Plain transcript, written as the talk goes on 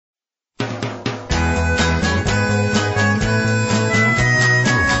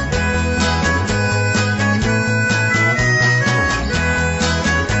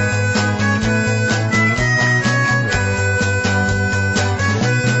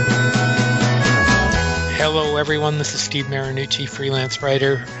Hello, everyone. This is Steve Marinucci, freelance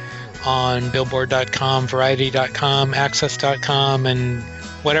writer on Billboard.com, Variety.com, Access.com, and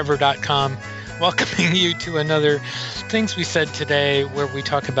whatever.com. Welcoming you to another Things We Said Today, where we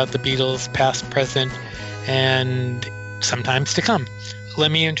talk about the Beatles, past, present, and sometimes to come.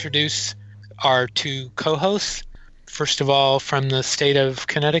 Let me introduce our two co-hosts. First of all, from the state of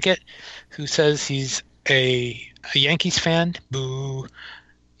Connecticut, who says he's a Yankees fan. Boo.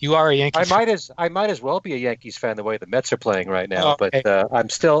 You are a Yankees fan. I might as well be a Yankees fan the way the Mets are playing right now, okay. but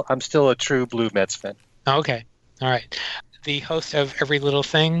I'm still a true blue Mets fan. Okay. All right. The host of Every Little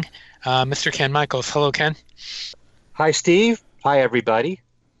Thing, Mr. Ken Michaels. Hello, Ken. Hi, Steve. Hi, everybody.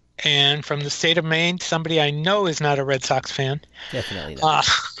 And from the state of Maine, somebody I know is not a Red Sox fan. Definitely not.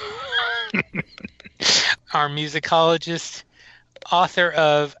 Our musicologist, author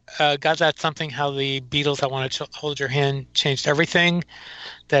of God That's Something, How the Beatles, I Want to Hold Your Hand, Changed Everything.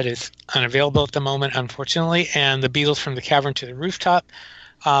 That is unavailable at the moment, unfortunately. And The Beatles from the Cavern to the Rooftop,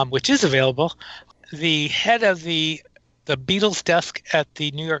 which is available. The head of the Beatles desk at the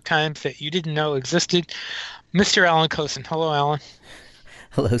New York Times that you didn't know existed, Mr. Alan Cosin. Hello, Alan.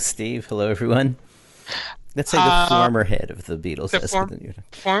 Hello, Steve. Hello, everyone. Let's say the former head of the Beatles desk.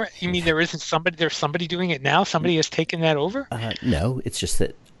 You mean there's somebody doing it now? Somebody has taken that over? No, it's just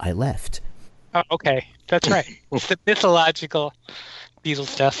that I left. Oh, okay, that's right. It's the mythological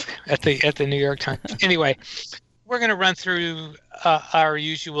Beatles desk at the New York Times. Anyway, we're going to run through our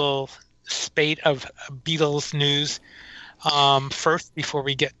usual spate of Beatles news first before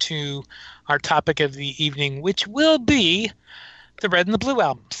we get to our topic of the evening, which will be the Red and the Blue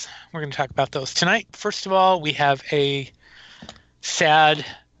albums. We're going to talk about those tonight. First of all, we have a sad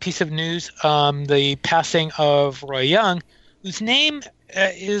piece of news, the passing of Roy Young, whose name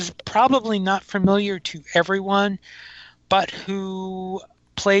is probably not familiar to everyone, but who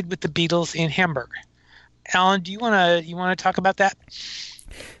played with the Beatles in Hamburg. Alan, do you want to talk about that?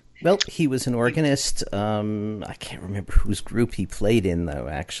 Well, he was an organist. I can't remember whose group he played in, though,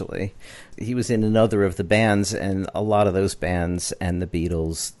 actually. He was in another of the bands, and a lot of those bands and the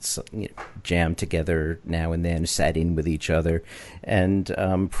Beatles jammed together now and then, sat in with each other. And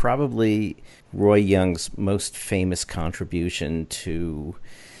probably Roy Young's most famous contribution to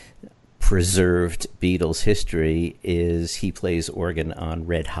preserved Beatles history is he plays organ on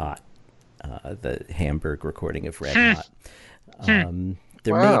Red Hot, the Hamburg recording of Red Hot. I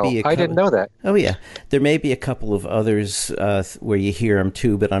didn't know that. Oh, yeah. There may be a couple of others where you hear him,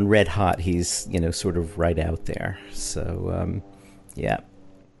 too, but on Red Hot, he's, sort of right out there. So, yeah.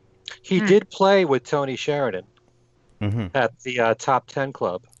 He did play with Tony Sheridan at the Top 10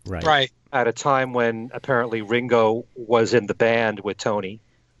 Club. Right. At a time when apparently Ringo was in the band with Tony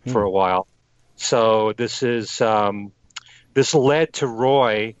for a while. So this led to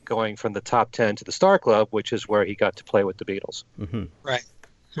Roy going from the Top 10 to the Star Club, which is where he got to play with the Beatles. Mm-hmm. Right.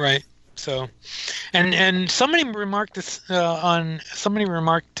 So, and somebody remarked this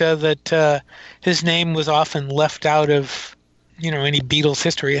that his name was often left out of any Beatles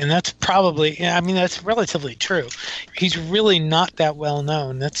history, and that's probably that's relatively true. He's really not that well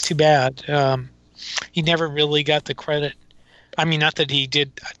known. That's too bad. He never really got the credit. I mean, not that he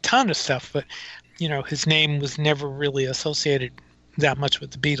did a ton of stuff, but his name was never really associated that much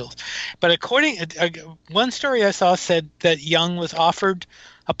with the Beatles. But one story I saw said that Young was offered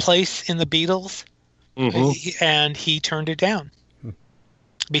a place in the Beatles, and he turned it down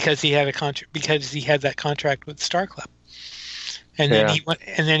because he had that contract with Star Club. And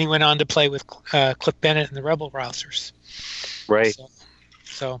then he went on to play with Cliff Bennett and the Rebel Rousers. Right.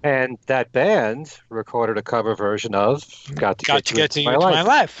 So and that band recorded a cover version of "Got to Get to My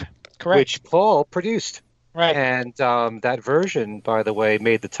Life." Correct. Which Paul produced. Right. And that version, by the way,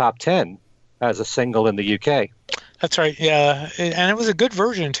 made the top 10 as a single in the UK. That's right. Yeah. And it was a good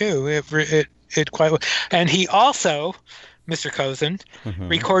version, too. It quite was. And he also, Mr. Cosin,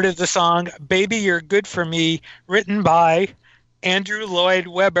 recorded the song Baby You're Good For Me, written by Andrew Lloyd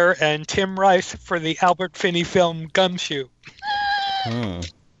Webber and Tim Rice for the Albert Finney film Gumshoe.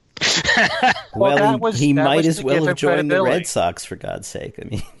 Well, he might as well have joined the Red Sox, for God's sake. I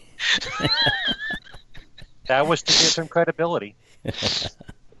mean... That was to give him credibility.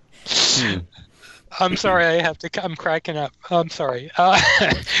 I'm sorry, I'm cracking up. I'm sorry.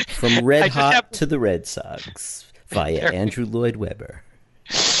 From Red Hot to the Red Sox via Andrew Lloyd Webber.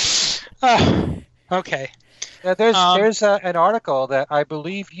 Okay. Now, there's an article that I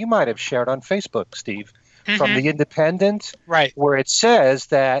believe you might have shared on Facebook, Steve, from The Independent, right, where it says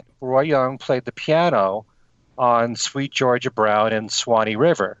that Roy Young played the piano on Sweet Georgia Brown and Swanee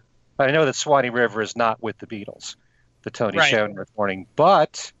River. I know that Swanee River is not with the Beatles, the Tony Sheridan recording,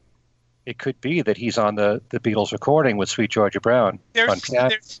 but it could be that he's on the Beatles recording with Sweet Georgia Brown on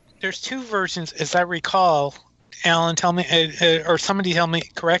piano. There's two versions, as I recall. Alan, tell me, or somebody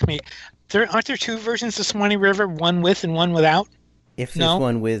correct me. Aren't there two versions of Swanee River, one with and one without? If there's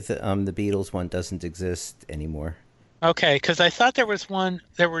one with the Beatles, one doesn't exist anymore. Okay, because I thought there was one.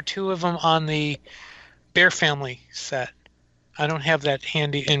 There were two of them on the Bear Family set. I don't have that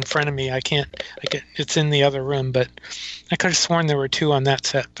handy in front of me. It's in the other room, but I could have sworn there were two on that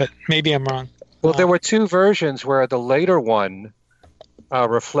set, but maybe I'm wrong. Well, there were two versions where the later one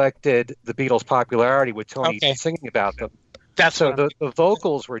reflected the Beatles' popularity with Tony singing about them. So the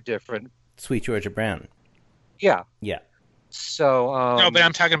vocals were different. Sweet Georgia Brown. Yeah. Yeah. So. No, but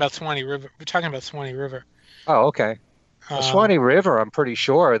I'm talking about Swanee River. We're talking about Swanee River. Oh, okay. Swanee River, I'm pretty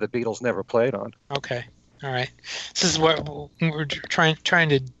sure the Beatles never played on. Okay. All right. This is what we're trying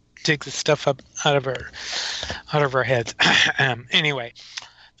to dig this stuff up out of our heads. Anyway,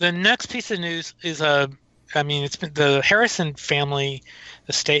 the next piece of news is it's been the Harrison family,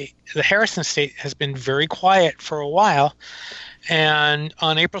 the Harrison estate has been very quiet for a while, and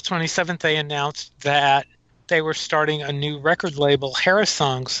on April 27th they announced that they were starting a new record label, Harris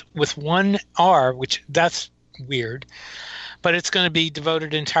Songs, with one R, which that's weird. But it's going to be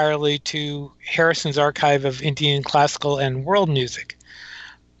devoted entirely to Harrison's archive of Indian classical and world music,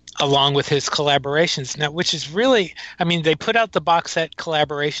 along with his collaborations. Now, which is really, they put out the box set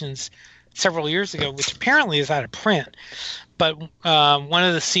Collaborations several years ago, which apparently is out of print. But one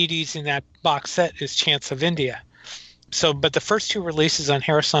of the CDs in that box set is Chants of India. But the first two releases on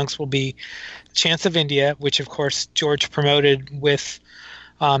Harris Songs will be Chants of India, which of course George promoted with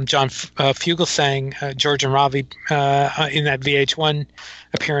John Fugelsang, George and Ravi in that VH1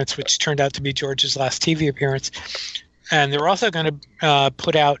 appearance, which turned out to be George's last TV appearance. And they're also going to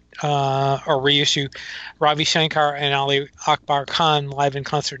put out or reissue Ravi Shankar and Ali Akbar Khan live in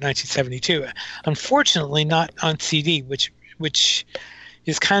concert 1972. Unfortunately, not on CD, which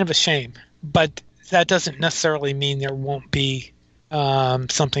is kind of a shame. But that doesn't necessarily mean there won't be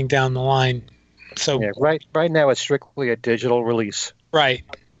something down the line. So yeah, right now it's strictly a digital release. Right.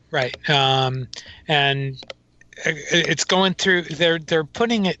 And it's going through. They're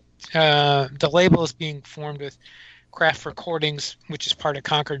putting it. The label is being formed with Craft Recordings, which is part of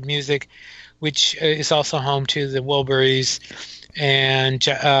Concord Music, which is also home to the Wilburys and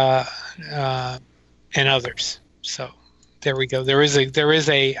others. So there we go. There is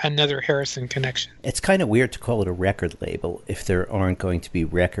another Harrison connection. It's kind of weird to call it a record label if there aren't going to be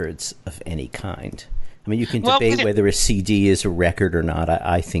records of any kind. You can debate whether a CD is a record or not.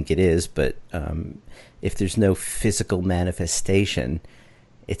 I think it is, but if there's no physical manifestation,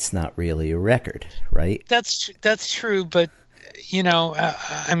 it's not really a record, right? That's true, but we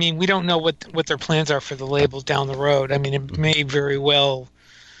don't know what their plans are for the label down the road. It may very well,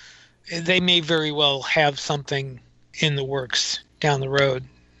 they may very well have something in the works down the road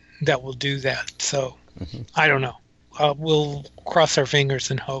that will do that. So I don't know. We'll cross our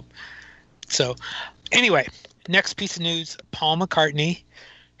fingers and hope. So. Anyway, next piece of news, Paul McCartney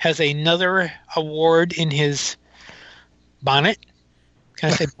has another award in his bonnet.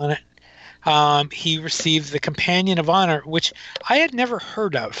 Can I say bonnet? He received the Companion of Honor, which I had never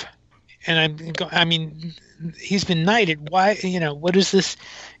heard of. And he's been knighted. Why, what is this?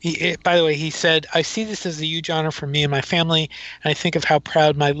 By the way, he said, I see this as a huge honor for me and my family, and I think of how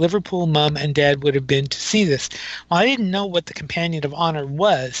proud my Liverpool mom and dad would have been to see this. Well, I didn't know what the Companion of Honor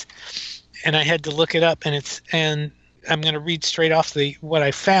was. And I had to look it up, and I'm going to read straight off what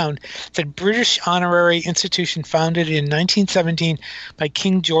I found. It's a British honorary institution founded in 1917 by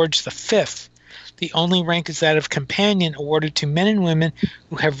King George V. The only rank is that of companion, awarded to men and women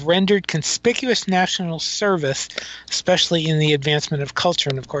who have rendered conspicuous national service, especially in the advancement of culture.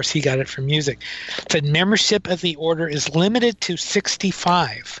 And of course, he got it from music. It said membership of the order is limited to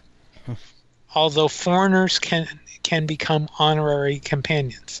 65, although foreigners can become honorary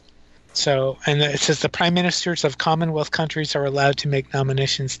companions. So, and it says the prime ministers of Commonwealth countries are allowed to make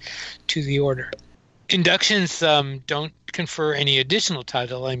nominations to the order. Inductions don't confer any additional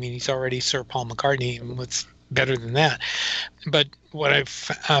title. He's already Sir Paul McCartney, and what's better than that? But what I've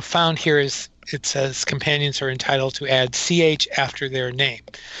found here is it says companions are entitled to add CH after their name.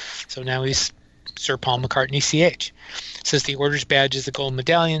 So now he's Sir Paul McCartney CH. It says the order's badge is a gold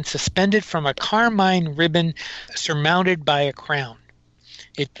medallion suspended from a carmine ribbon surmounted by a crown.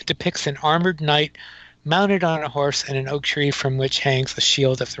 It depicts an armored knight mounted on a horse and an oak tree from which hangs a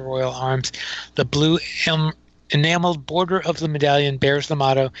shield of the royal arms. The blue enameled border of the medallion bears the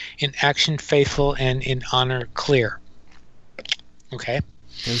motto, in action faithful and in honor clear. Okay.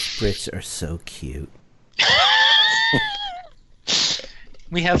 Those Brits are so cute.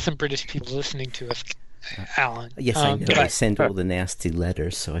 We have some British people listening to us, Alan. Yes, I know. I send all the nasty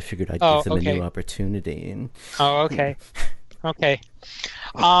letters, so I figured I'd give them a new opportunity. And okay. Okay.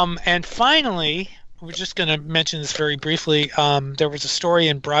 And finally, we're just going to mention this very briefly. There was a story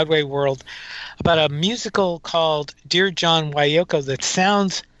in Broadway World about a musical called Dear John, Why Yoko that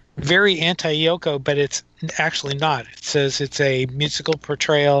sounds very anti-Yoko, but it's actually not. It says it's a musical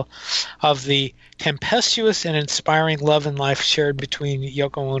portrayal of the tempestuous and inspiring love and life shared between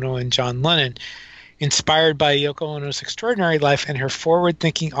Yoko Ono and John Lennon. Inspired by Yoko Ono's extraordinary life and her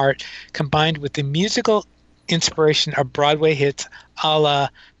forward-thinking art, combined with the musical inspiration of Broadway hits a la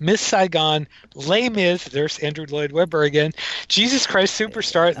Miss Saigon, Les Mis, there's Andrew Lloyd Webber again, Jesus Christ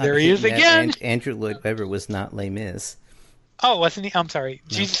Superstar, there he is again. Andrew Lloyd Webber was not Les Mis. Oh, wasn't he? I'm sorry.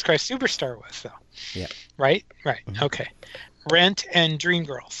 No. Jesus Christ Superstar was, though. Yeah. Right? Right. Mm-hmm. Okay. Rent and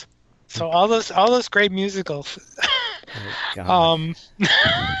Dreamgirls. So all those great musicals. Oh,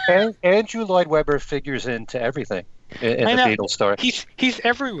 God. Andrew Lloyd Webber figures into everything in the Beatles story. He's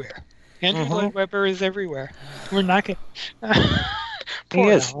everywhere. Andrew Lloyd Webber is everywhere. We're not going He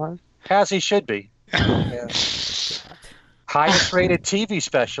is. Alan. As he should be. Yeah. Highest rated TV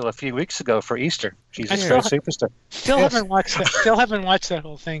special a few weeks ago for Easter. Jesus Christ Superstar. Still haven't watched that. Still havenn't watched that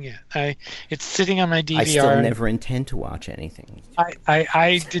whole thing yet. It's sitting on my DVR. I still never intend to watch anything.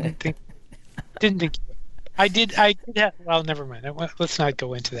 I didn't think. I did have. Well, never mind. Let's not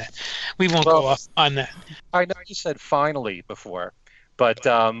go into that. We won't go off on that. I know you said finally before, but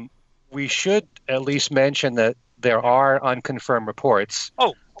we should at least mention that there are unconfirmed reports.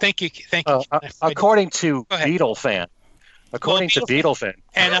 Oh, thank you. According to Beatlefan. According to Beatlefan.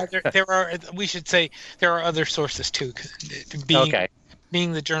 And there are. We should say there are other sources too.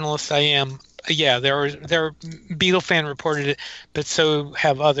 Being the journalist I am, there are Beatlefan reported it, but so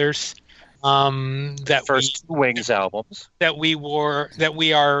have others. That first two Wings albums that we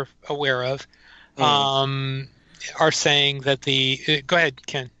are aware of, are saying that the. Go ahead,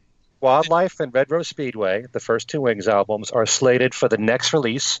 Ken. Wildlife and Red Rose Speedway, the first two Wings albums, are slated for the next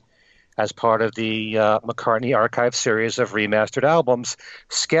release as part of the McCartney Archive series of remastered albums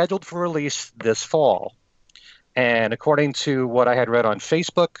scheduled for release this fall. And according to what I had read on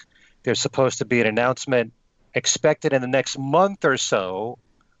Facebook, there's supposed to be an announcement expected in the next month or so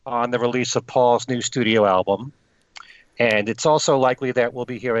on the release of Paul's new studio album. And it's also likely that we'll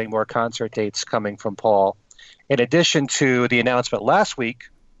be hearing more concert dates coming from Paul, in addition to the announcement last week,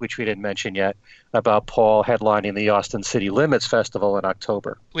 which we didn't mention yet, about Paul headlining the Austin City Limits Festival in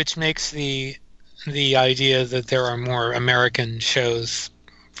October. Which makes the idea that there are more American shows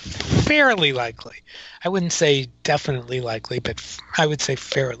fairly likely. I wouldn't say definitely likely, but I would say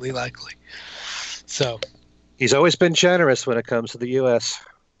fairly likely. So he's always been generous when it comes to the U.S.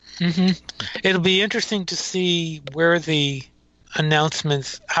 Mm-hmm. It'll be interesting to see how the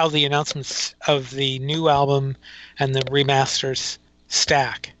announcements of the new album and the remasters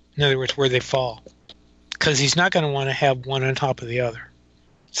stack. In other words, where they fall, because he's not going to want to have one on top of the other.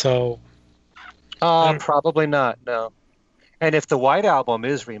 So, probably not. No. And if the White Album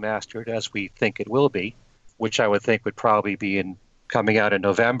is remastered, as we think it will be, which I would think would probably be coming out in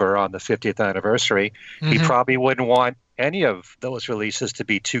November on the 50th anniversary, he probably wouldn't want any of those releases to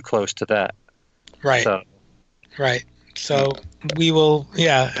be too close to that. Right. Right. So we will.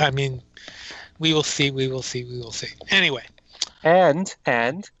 Yeah. I mean, we will see. We will see. We will see. Anyway. And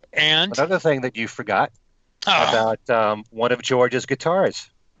another thing that you forgot about one of George's guitars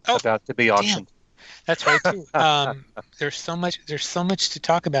about to be auctioned. Damn. That's right too. There's so much to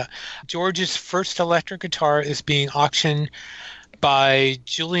talk about. George's first electric guitar is being auctioned by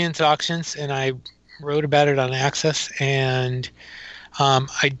Julian's Auctions, and I wrote about it on Access, and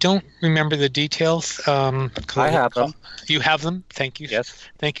I don't remember the details. I have them. You have them? Thank you. Yes.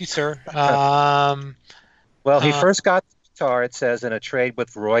 Thank you, sir. Well, he first got the guitar, it says, in a trade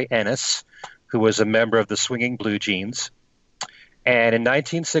with Roy Ennis, who was a member of the Swinging Blue Jeans. And in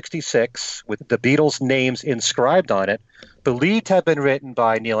 1966, with the Beatles' names inscribed on it, believed to have been written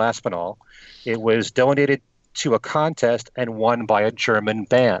by Neil Aspinall, it was donated to a contest and won by a German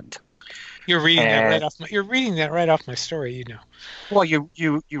band. You're reading that right off my story, you know. Well, you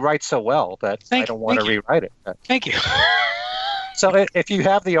write so well that I don't want to rewrite it. Thank you. So if you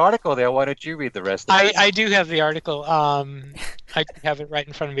have the article there, why don't you read the rest of it? I do have the article. I have it right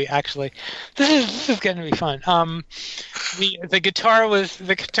in front of me, actually. This is going to be fun. The guitar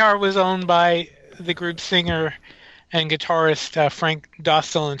was owned by the group singer and guitarist Frank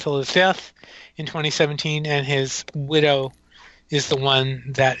Dostal until his death in 2017, and his widow is the one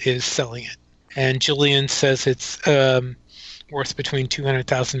that is selling it. And Julian says it's worth between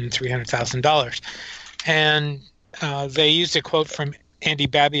 $200,000 and $300,000. And they used a quote from Andy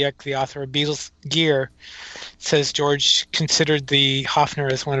Babiak, the author of Beatles Gear, says George considered the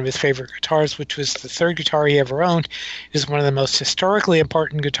Hofner as one of his favorite guitars, which was the third guitar he ever owned. It is one of the most historically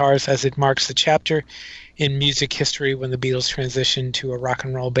important guitars as it marks the chapter in music history when the Beatles transitioned to a rock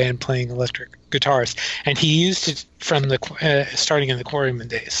and roll band playing electric guitars. And he used it from the starting in the Quarrymen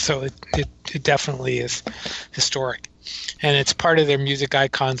days, so it definitely is historic. And it's part of their Music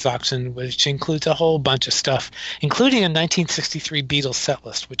Icons auction, which includes a whole bunch of stuff, including a 1963 Beatles set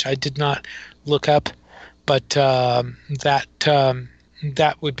list, which I did not look up, but that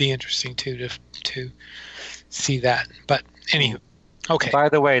would be interesting too to see that. But anywho, okay. By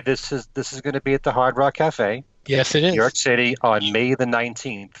the way, this is going to be at the Hard Rock Cafe. Yes, it is. New York City on May the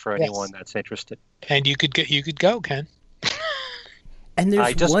 19th for anyone that's interested. And you could go, Ken. And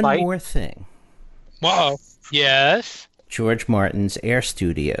there's one more thing. Whoa. Yes. George Martin's Air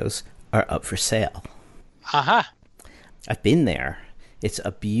Studios are up for sale. Aha. I've been there. It's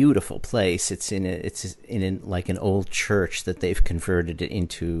a beautiful place. It's in like an old church that they've converted it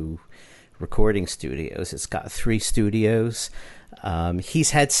into recording studios. It's got 3 studios.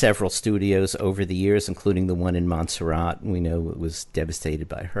 He's had several studios over the years, including the one in Montserrat. We know it was devastated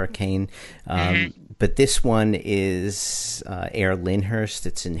by a hurricane. But this one is Air Lyndhurst.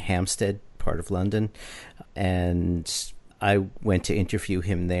 It's in Hampstead, part of London. And I went to interview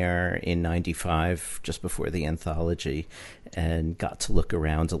him there in '95, just before the anthology, and got to look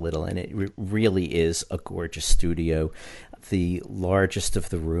around a little. And it really is a gorgeous studio. The largest of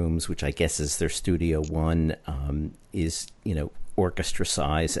the rooms, which I guess is their Studio 1, is, orchestra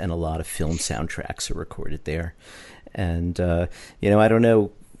size, and a lot of film soundtracks are recorded there. And, I don't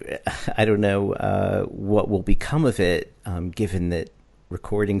know what will become of it, given that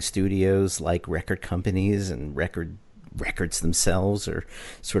recording studios, like record companies and records themselves, are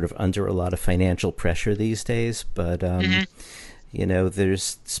sort of under a lot of financial pressure these days. But,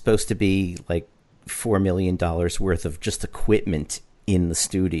 there's supposed to be like $4 million worth of just equipment in the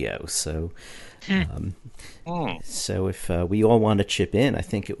studio. So, so if we all want to chip in, I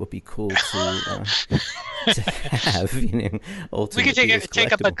think it would be cool to have, ultimate. We could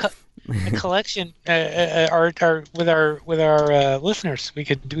take up a collection with our listeners. We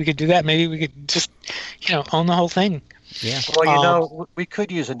could do that. Maybe we could just own the whole thing. Yeah. Well, we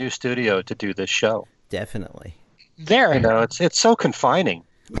could use a new studio to do this show. Definitely. There. It's so confining.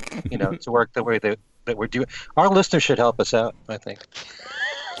 To work the way that we're doing. Our listeners should help us out, I think.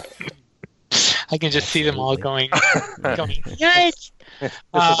 I can just see them all going, yes! This is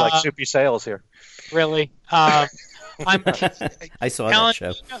like Soupy Sales here. Really? I saw Alan, that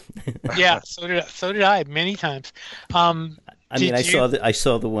show. Yeah, so did I many times. I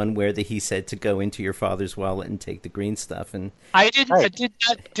saw the one where he said to go into your father's wallet and take the green stuff, and I did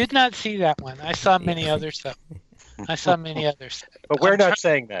not see that one. I saw many others though. But we're not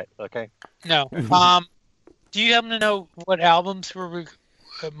saying that, okay? No. Do you happen to know what albums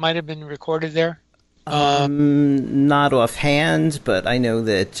might have been recorded there? Not offhand, but I know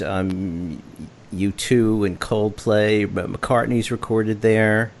that U2 and Coldplay, McCartney's recorded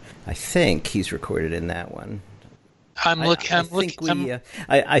there. I think he's recorded in that one. I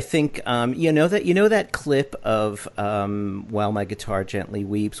think that clip of "While My Guitar Gently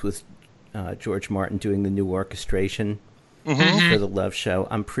Weeps" with George Martin doing the new orchestration for the Love Show.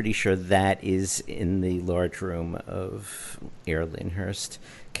 I'm pretty sure that is in the large room of Air Lyndhurst.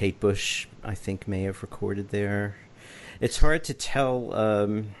 Kate Bush, I think, may have recorded there. It's hard to tell,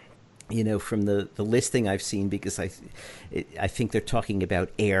 from the listing I've seen, because I think they're talking about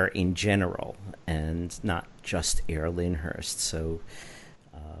Air in general and not just Air Lyndhurst. So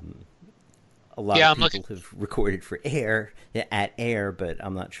a lot of people have recorded for Air, at Air, but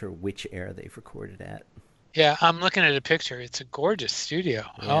I'm not sure which Air they've recorded at. Yeah, I'm looking at a picture. It's a gorgeous studio.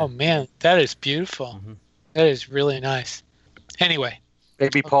 Yeah. Oh, man, that is beautiful. Mm-hmm. That is really nice. Anyway.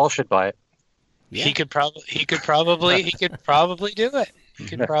 Maybe Paul should buy it. Yeah. He could probably do it. He could probably,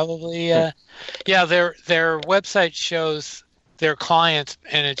 their website shows their clients,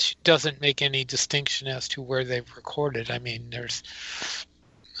 and it doesn't make any distinction as to where they've recorded. I mean, there's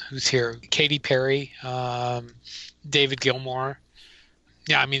who's here? Katy Perry, David Gilmour.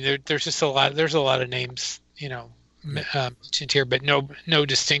 Yeah, I mean, there's just a lot. There's a lot of names, mentioned here, but no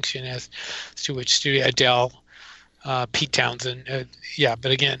distinction as to which studio. Adele, Pete Townsend,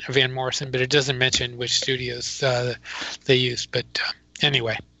 but again, Van Morrison. But it doesn't mention which studios they used. But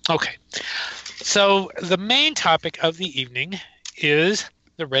anyway, okay. So the main topic of the evening is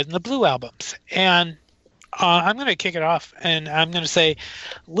the Red and the Blue albums, and I'm going to kick it off, and I'm going to say,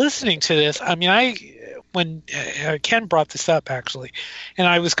 listening to this, I mean, when Ken brought this up actually, and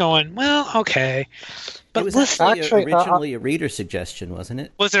I was going, well, okay, but it was actually, originally a reader suggestion, wasn't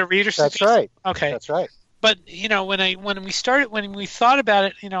it? was it a reader? That's right. Okay, That's right. but when we thought about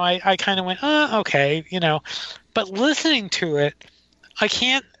it, I kind of went, okay, but listening to it, I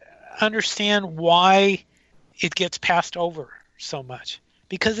can't understand why it gets passed over so much,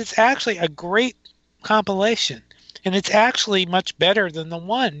 because it's actually a great compilation, and it's actually much better than the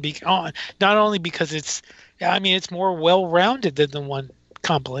one. Not only because it's more well-rounded than the one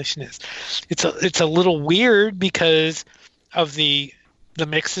compilation is. It's a little weird because of the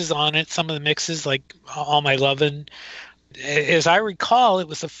mixes on it. Some of the mixes, like All My Lovin', as I recall, it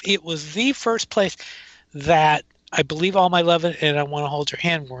was the first place that I believe All My Lovin' and I Want to Hold Your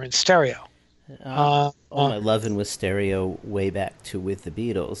Hand were in stereo. All My Lovin' was stereo way back to With the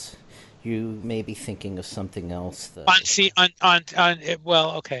Beatles. You may be thinking of something else, though. Okay,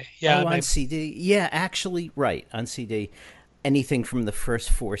 yeah. On CD, yeah, actually, right, on CD. Anything from the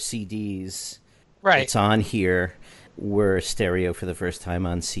first 4 CDs, right, that's on here were stereo for the first time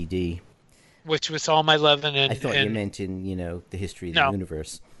on CD. Which was All My Lovin' and... I thought you meant in, the history of the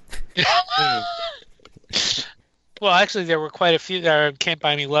universe. Well, actually, there were quite a few. Can't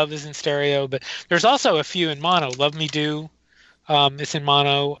Buy Me Love is in stereo, but there's also a few in mono. Love Me Do is in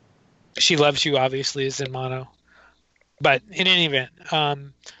mono. She Loves You, obviously, is in mono. But in any event, but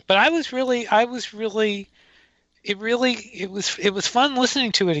it was fun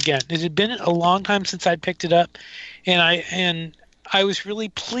listening to it again. It had been a long time since I'd picked it up, and I was really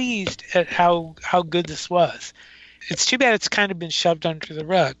pleased at how good this was. It's too bad it's kind of been shoved under the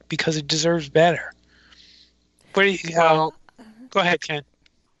rug, because it deserves better. Go ahead, Ken.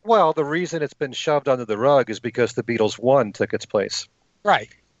 Well, the reason it's been shoved under the rug is because the Beatles 1 took its place. Right.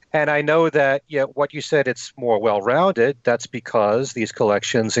 And I know that, what you said, it's more well-rounded. That's because these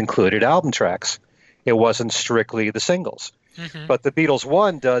collections included album tracks. It wasn't strictly the singles. Mm-hmm. But the Beatles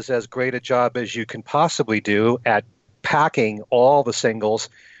 1 does as great a job as you can possibly do at packing all the singles,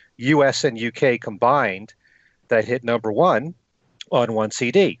 US and UK combined, that hit number 1 on one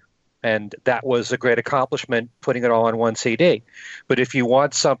CD. And that was a great accomplishment, putting it all on one CD. But if you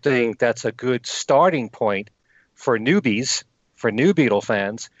want something that's a good starting point for newbies, for new Beatle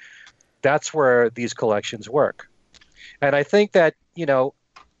fans, that's where these collections work. And I think that,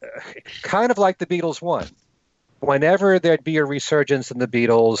 kind of like the Beatles 1, whenever there'd be a resurgence in the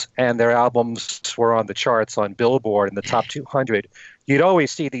Beatles and their albums were on the charts on Billboard in the top 200, you'd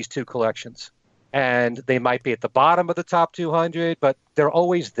always see these two collections. And they might be at the bottom of the top 200, but they're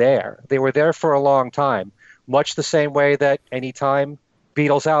always there. They were there for a long time, much the same way that anytime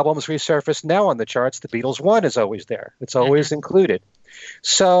Beatles albums resurface now on the charts, the Beatles 1 is always there. It's always included.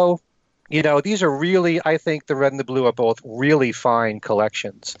 So, these are really, I think the Red and the Blue are both really fine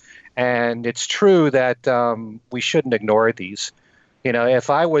collections. And it's true that we shouldn't ignore these. If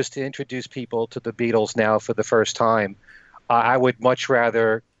I was to introduce people to the Beatles now for the first time, I would much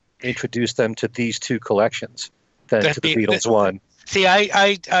rather introduce them to these two collections than to the Beatles 1. See,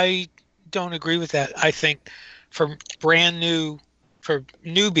 I don't agree with that. I think for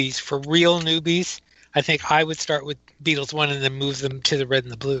newbies, for real newbies, I think I would start with Beatles 1 and then move them to the Red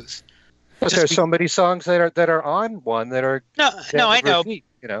and the Blues. But there's so many songs that are on 1 that are I know, repeat,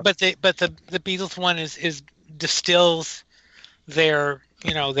 But the Beatles 1 is distills their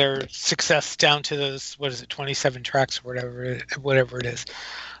their success down to those 27 tracks or whatever it is.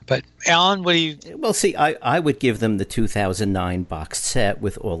 But Alan, what do you? Well, see, I would give them the 2009 boxed set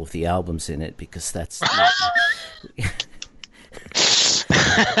with all of the albums in it, because that's. I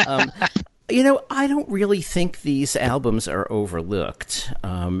don't really think these albums are overlooked.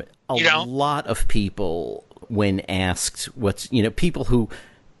 A lot of people, when asked people who,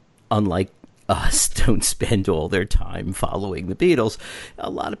 unlike us, don't spend all their time following the Beatles. A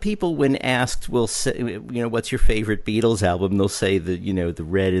lot of people, when asked, will say, what's your favorite Beatles album? They'll say the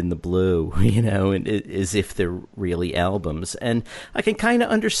Red and the Blue, and as if they're really albums. And I can kind of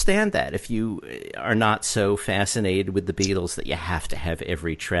understand that if you are not so fascinated with the Beatles that you have to have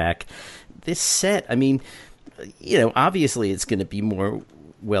every track. This set, obviously it's going to be more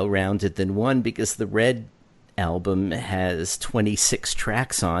well-rounded than 1, because the Red album has 26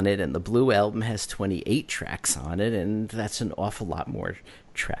 tracks on it and the Blue album has 28 tracks on it, and that's an awful lot more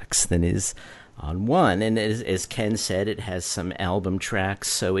tracks than is on 1. And as Ken said, it has some album tracks,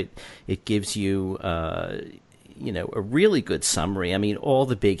 so it gives you a really good summary. All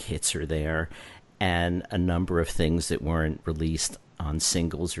the big hits are there, and a number of things that weren't released on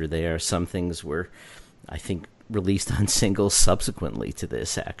singles are there. Some things were, I think, released on singles subsequently to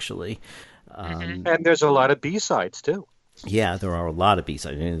this, actually. And there's a lot of B-sides, too. Yeah, there are a lot of beats.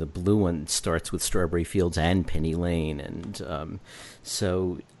 I mean, the blue one starts with Strawberry Fields and Penny Lane, and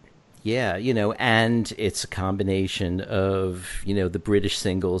so yeah, and it's a combination of the British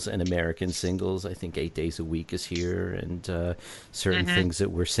singles and American singles. I think 8 Days a Week is here, and certain things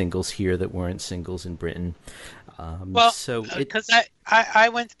that were singles here that weren't singles in Britain. Because I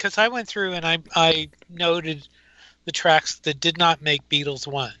went through and I noted the tracks that did not make Beatles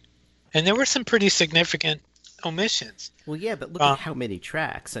one, and there were some pretty significant omissions. Well, yeah, but look at how many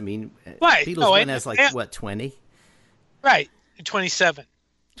tracks. I mean, right. Beatles one has what, 20? Right, 27.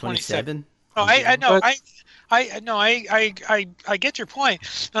 27? Oh, I know. I get your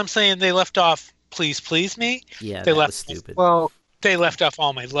point. I'm saying they left off "Please Please Me." Yeah, that was stupid. Well, they left off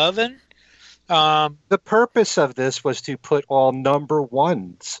 "All My Lovin'." The purpose of this was to put all number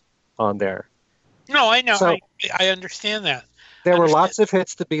ones on there. No, I know. So, I understand that. There were lots of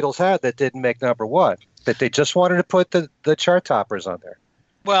hits the Beatles had that didn't make number one, that they just wanted to put the chart toppers on there.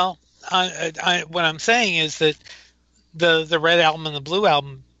 Well, what I'm saying is that the Red Album and the Blue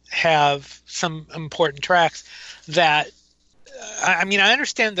Album have some important tracks that, I mean, I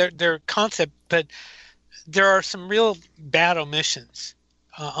understand their concept, but there are some real bad omissions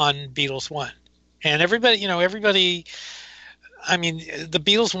on Beatles 1. And everybody, I mean, the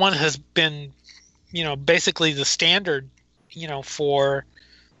Beatles 1 has been, basically the standard, for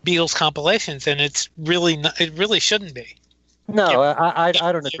Beatles compilations, and it really shouldn't be. No, I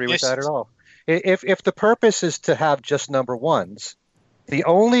don't agree with that at all. If the purpose is to have just number ones, the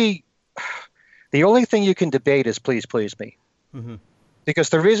only thing you can debate is Please Please Me. Mm-hmm. Because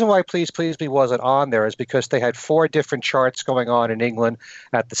the reason why Please Please Me wasn't on there is because they had 4 different charts going on in England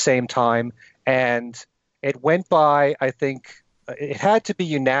at the same time, and it went by, I think, it had to be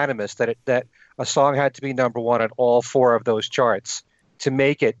unanimous that a song had to be number one on all 4 of those charts to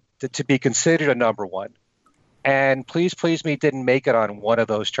make it to be considered a number one. And Please Please Me didn't make it on one of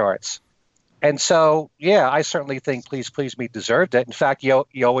those charts. And so, yeah, I certainly think Please Please Me deserved it. In fact, you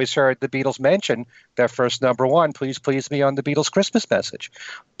always heard the Beatles mention their first number one, Please Please Me, on the Beatles' Christmas message.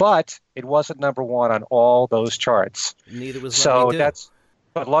 But it wasn't number one on all those charts. Neither was Let Me Do.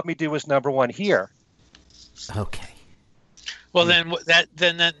 But Love Me Do was number one here. Okay. Well, then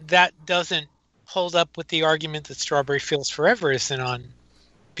that doesn't hold up with the argument that Strawberry Fields Forever isn't on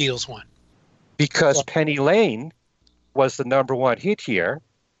Beatles 1. Because Penny Lane was the number one hit here,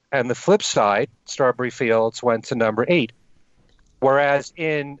 and the flip side, Strawberry Fields, went to number 8. Whereas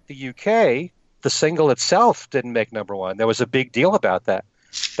in the UK, the single itself didn't make number one. There was a big deal about that.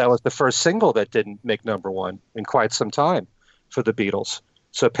 That was the first single that didn't make number one in quite some time for the Beatles.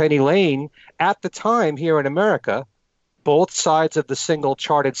 So Penny Lane, at the time here in America, both sides of the single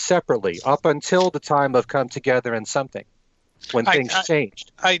charted separately up until the time of Come Together and Something, when things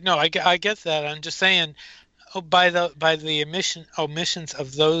changed. I get that. I'm just saying, by the omissions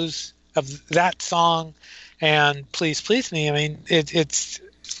of that song and Please Please Me, I mean,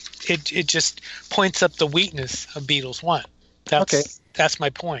 it just points up the weakness of Beatles 1. That's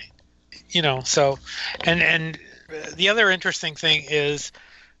my point. So and the other interesting thing is,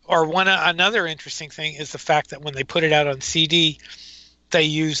 another interesting thing is the fact that when they put it out on CD, they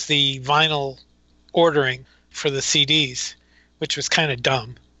used the vinyl ordering for the CDs, which was kind of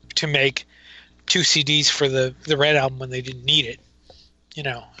dumb to make 2 CDs for the Red Album when they didn't need it.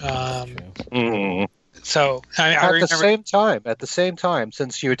 So I remember, at the same time,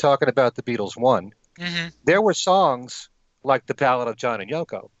 since you were talking about the Beatles 1, there were songs like the Ballad of John and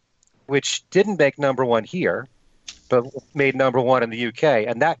Yoko, which didn't make number one here, but made number one in the UK,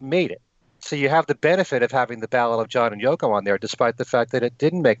 and that made it. So you have the benefit of having the Ballad of John and Yoko on there, despite the fact that it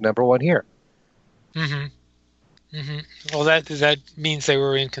didn't make number one here. Mm-hmm. Mm-hmm. Well, that means they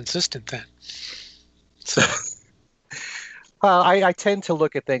were inconsistent then. So. Well, I tend to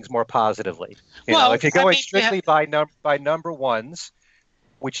look at things more positively. If you're going strictly by number ones,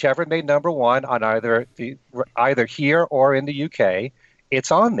 whichever made number one on either here or in the UK,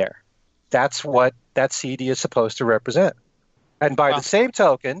 it's on there. That's what that CD is supposed to represent. And by the same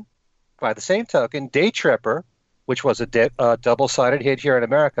token, Day Tripper, which was a double-sided hit here in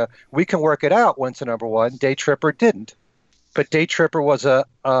America, we can work it out, went to number one. Day Tripper didn't. But Day Tripper was a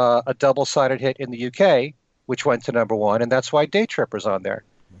double-sided hit in the UK, which went to number one, and that's why Day Tripper's on there.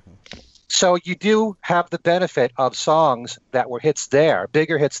 Mm-hmm. So you do have the benefit of songs that were hits there,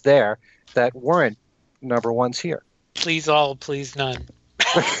 bigger hits there, that weren't number ones here. Please all, please none.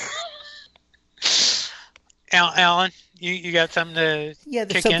 Alan, you got something to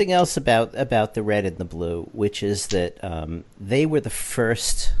there's something else about the Red and the Blue, which is that they were the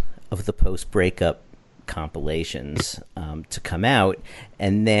first of the post-breakup compilations to come out,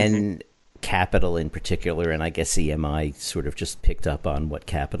 and then Capitol in particular, and I guess EMI sort of just picked up on what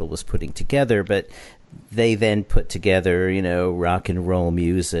Capitol was putting together, but they then put together, rock and roll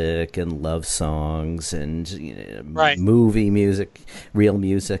music and love songs and movie music, real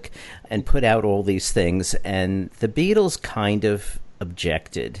music, and put out all these things. And the Beatles kind of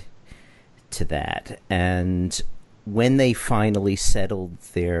objected to that. And when they finally settled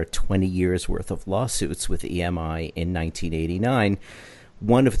their 20 years worth of lawsuits with EMI in 1989,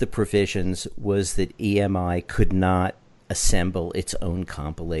 one of the provisions was that EMI could not assemble its own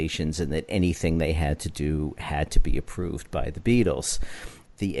compilations and that anything they had to do had to be approved by the Beatles.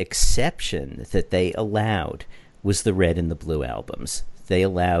 The exception that they allowed was the Red and the Blue albums. They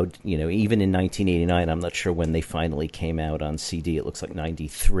allowed, even in 1989, I'm not sure when they finally came out on CD, it looks like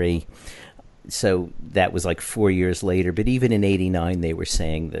 93. So that was like 4 years later. But even in 89, they were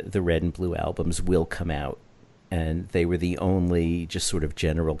saying that the Red and Blue albums will come out. And they were the only just sort of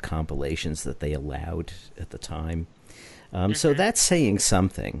general compilations that they allowed at the time. So that's saying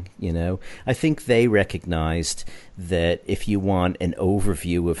something, I think they recognized that if you want an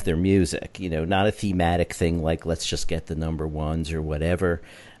overview of their music, not a thematic thing like let's just get the number ones or whatever,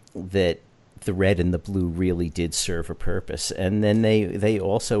 that the Red and the Blue really did serve a purpose. And then they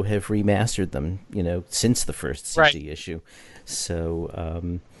also have remastered them, since the first CD issue.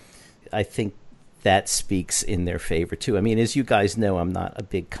 So I think that speaks in their favor, too. I mean, as you guys know, I'm not a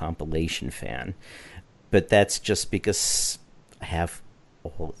big compilation fan. But that's just because I have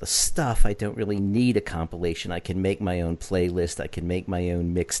all the stuff. I don't really need a compilation. I can make my own playlist. I can make my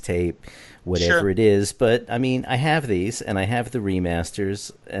own mixtape, whatever it is. But, I mean, I have these, and I have the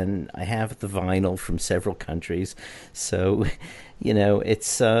remasters, and I have the vinyl from several countries. So,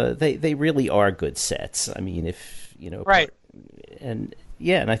 it's they really are good sets. I mean, if, And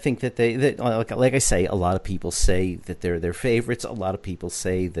yeah, and I think that like I say, a lot of people say that they're their favorites. A lot of people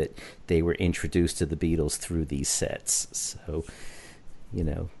say that they were introduced to the Beatles through these sets. So,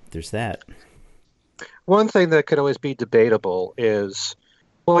 there's that. One thing that could always be debatable is,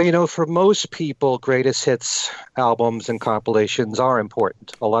 for most people, greatest hits albums and compilations are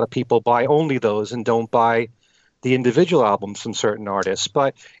important. A lot of people buy only those and don't buy the individual albums from certain artists.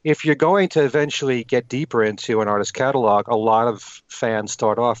 But if you're going to eventually get deeper into an artist's catalog, a lot of fans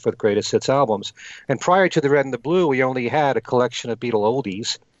start off with greatest hits albums. And prior to the Red and the Blue, we only had a collection of Beatle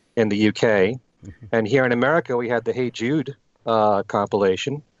oldies in the UK. Mm-hmm. And here in America, we had the Hey Jude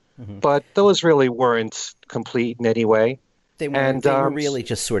compilation. Mm-hmm. But those really weren't complete in any way. They were really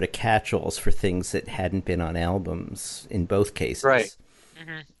just sort of catch-alls for things that hadn't been on albums in both cases. Right.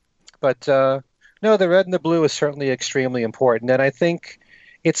 Mm-hmm. But no, the Red and the Blue is certainly extremely important. And I think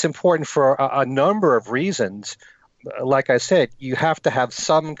it's important for a number of reasons. Like I said, you have to have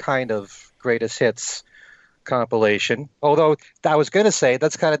some kind of greatest hits compilation. Although I was going to say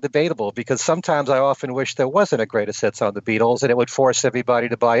that's kind of debatable because sometimes I often wish there wasn't a greatest hits on the Beatles and it would force everybody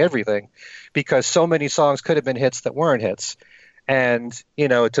to buy everything because so many songs could have been hits that weren't hits. And,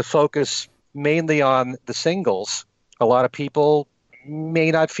 to focus mainly on the singles, a lot of people may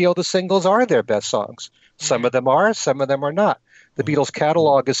not feel the singles are their best songs. Some of them are, some of them are not. The Beatles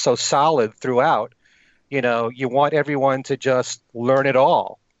catalog is so solid throughout. You want everyone to just learn it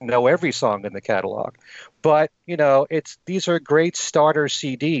all, know every song in the catalog. But, these are great starter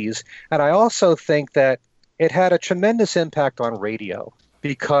CDs. And I also think that it had a tremendous impact on radio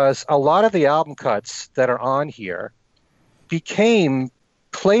because a lot of the album cuts that are on here became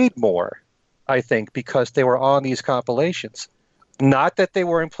played more, I think, because they were on these compilations. Not that they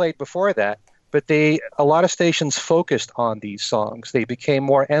weren't played before that, but a lot of stations focused on these songs. They became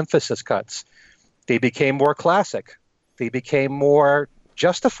more emphasis cuts. They became more classic. They became more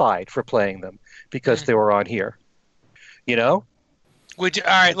justified for playing them because they were on here. All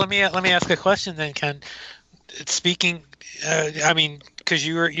right, let me ask a question then, Ken. Speaking, because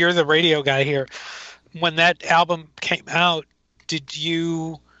you're the radio guy here. When that album came out,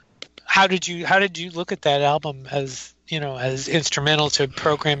 how did you look at that album as instrumental to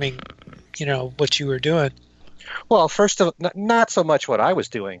programming, what you were doing? Well, first of all, not so much what I was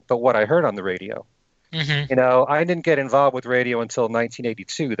doing, but what I heard on the radio. Mm-hmm. I didn't get involved with radio until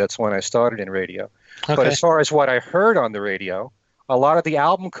 1982. That's when I started in radio. Okay. But as far as what I heard on the radio, a lot of the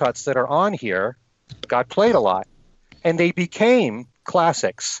album cuts that are on here got played a lot. And they became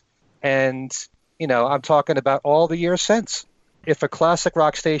classics. And, I'm talking about all the years since. If a classic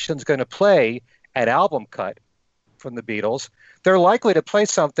rock station's going to play an album cut from the Beatles, they're likely to play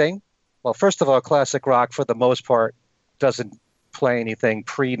something. Well, first of all, classic rock, for the most part, doesn't play anything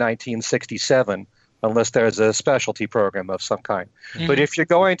pre-1967 unless there's a specialty program of some kind. Mm-hmm. But if you're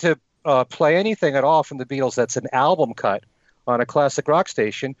going to play anything at all from the Beatles that's an album cut on a classic rock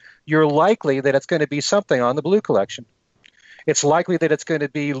station, you're likely that it's going to be something on the Blue Collection. It's likely that it's going to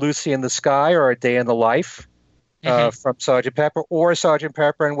be Lucy in the Sky or A Day in the Life from Sgt. Pepper, or Sgt.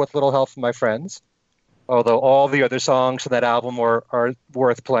 Pepper and With Little Help from My Friends, although all the other songs in that album are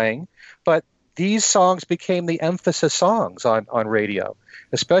worth playing. But these songs became the emphasis songs on radio,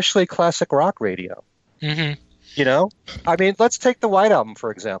 especially classic rock radio. Mm-hmm. You know? I mean, let's take the White Album,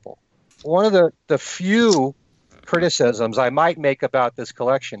 for example. One of the few criticisms I might make about this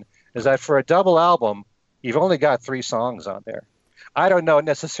collection is that for a double album, you've only got 3 songs on there. I don't know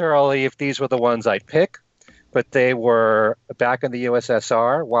necessarily if these were the ones I'd pick, but they were Back in the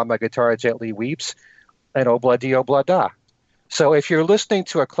USSR, While My Guitar Gently Weeps, and Obla Di Obla Da. So if you're listening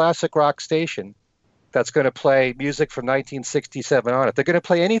to a classic rock station that's going to play music from 1967 on it, they're going to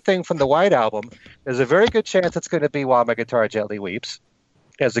play anything from the White Album, there's a very good chance it's going to be While My Guitar Gently Weeps.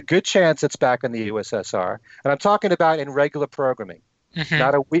 There's a good chance it's Back in the USSR. And I'm talking about in regular programming,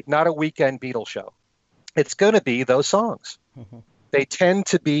 not a weekend Beatles show. It's going to be those songs. They tend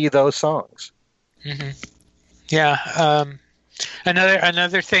to be those songs. Yeah.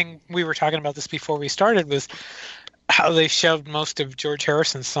 Another thing, we were talking about this before we started, was how they shoved most of George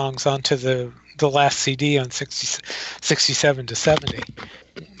Harrison's songs onto the last CD on 67 to 70.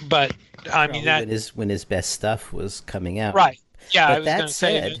 But I mean, that when his best stuff was coming out, right? Yeah, but I was going to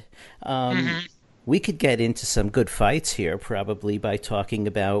say that. We could get into some good fights here, probably, by talking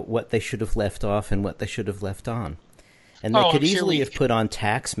about what they should have left off and what they should have left on. And they could easily have put on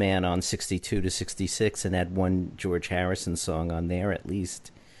Taxman on 62 to 66 and had one George Harrison song on there at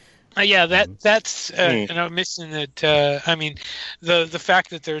least. Yeah, that's an omission that, I mean, the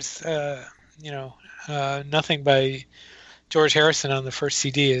fact that there's, nothing by George Harrison on the first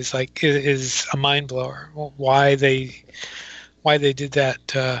CD is a mind blower. Why they did that,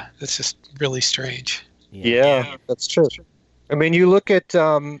 that's just really strange. Yeah, that's true. I mean, you look at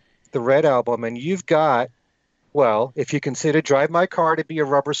the Red Album and you've got, well, if you consider Drive My Car to be a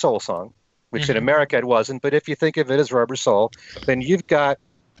Rubber Soul song, which in America it wasn't, but if you think of it as Rubber Soul, then you've got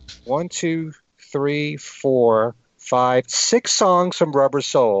 1, 2, 3, 4, 5, 6 songs from Rubber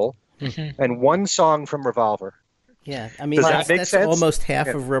Soul and 1 song from Revolver. Yeah, I mean, that's almost half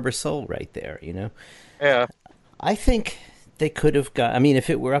of Rubber Soul right there, you know? Yeah. I think they could have got, I mean, if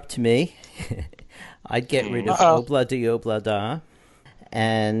it were up to me, I'd get rid of Obla Di Obla Da,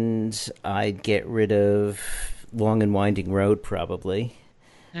 and I'd get rid of Long and Winding Road, probably.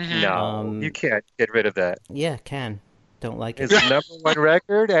 No, you can't get rid of that. Yeah, can. Don't like it. It's the number 1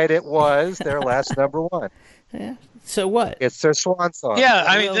 record, and it was their last number 1. Yeah. So what? It's their swan song. Yeah,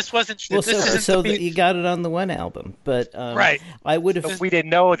 I mean, this wasn't. Well, you got it on the one album, but right. I would have. But we didn't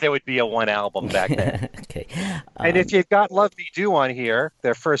know there would be a 1 album back then. Okay. And if you've got "Love Me Do" on here,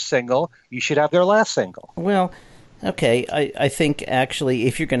 their first single, you should have their last single. Well, okay. I think actually,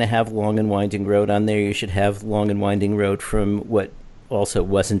 if you're going to have "Long and Winding Road" on there, you should have "Long and Winding Road" from what also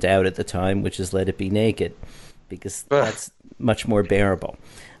wasn't out at the time, which is "Let It Be Naked," because that's much more bearable.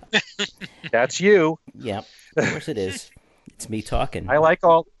 That's you. Yeah, of course it is. It's me talking. I like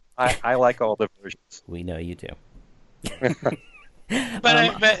all the versions. We know you do. But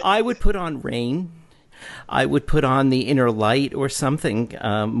I would put on Rain. I would put on The Inner Light or something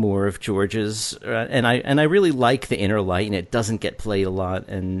more of George's, and I really like The Inner Light, and it doesn't get played a lot,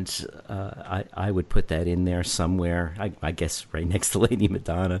 and I would put that in there somewhere. I guess right next to Lady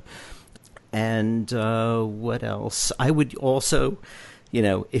Madonna. And what else? I would also,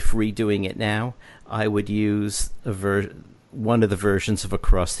 if redoing it now, I would use one of the versions of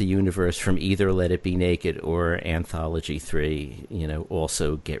Across the Universe from either Let It Be Naked or Anthology 3.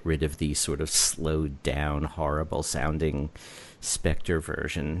 Also get rid of the sort of slowed down, horrible sounding Spectre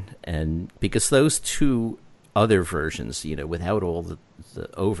version. And because those 2 other versions, without all the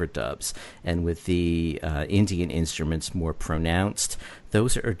overdubs and with the Indian instruments more pronounced,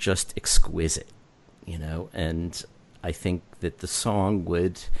 those are just exquisite, and I think that the song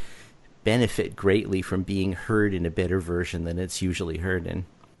would benefit greatly from being heard in a better version than it's usually heard in.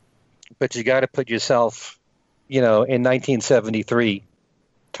 But you got to put yourself, in 1973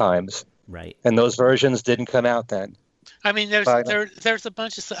 times. Right. And those versions didn't come out then. I mean, there's a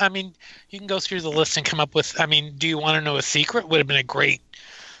bunch of. I mean, you can go through the list and come up with. I mean, Do You Want to Know a Secret would have been a great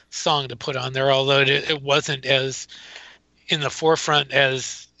song to put on there, although it wasn't as in the forefront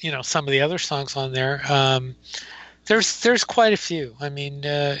as some of the other songs on there. There's quite a few. I mean,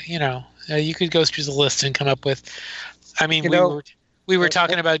 you could go through the list and come up with. I mean, we were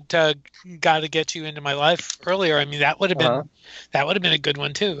talking about "Gotta Get You Into My Life" earlier. I mean, that would have been a good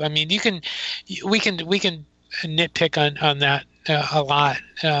one too. I mean, we can nitpick on that a lot.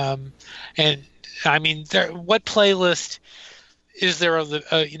 And I mean, what playlist is there of the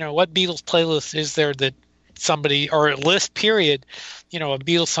what Beatles playlist is there that somebody, or a list period, of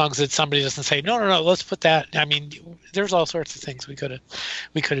Beatles songs that somebody doesn't say no, let's put that. I mean, there's all sorts of things we could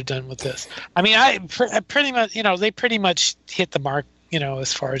have done with this. I mean, I pretty much they pretty much hit the mark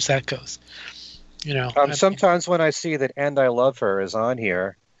as far as that goes. Sometimes when I see that "And I Love Her" is on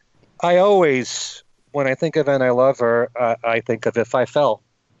here, I always, when I think of "And I Love Her," I think of "If I Fell,"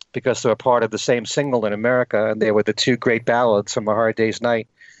 because they're part of the same single in America, and they were the two great ballads from A Hard Day's Night.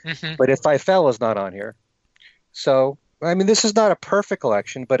 Mm-hmm. But "If I Fell" is not on here. So, I mean, this is not a perfect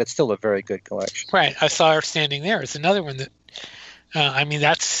collection, but it's still a very good collection. Right. I Saw Her Standing There. It's another one that,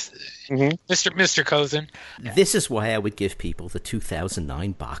 that's Mr. Cozen. This is why I would give people the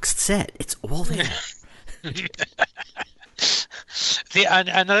 2009 boxed set. It's all there.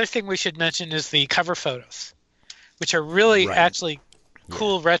 Another thing we should mention is the cover photos, which are really actually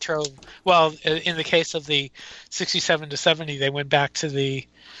cool retro. Well, in the case of the 67 to 70, they went back to the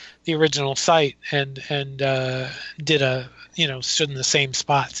original site and did stood in the same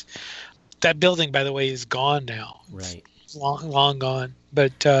spots. That building, by the way, is gone now. Right. It's long gone.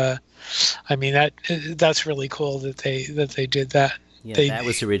 But I mean, that's really cool that they did that. Yeah, that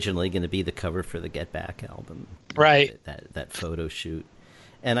was originally going to be the cover for the Get Back album. Right. That photo shoot.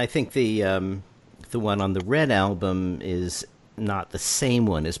 And I think the one on the Red album is not the same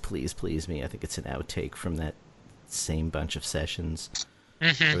one as Please Please Me. I think it's an outtake from that same bunch of sessions.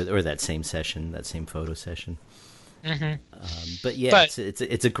 Mm-hmm. Or that same session, that same photo session. Mm-hmm. But yeah,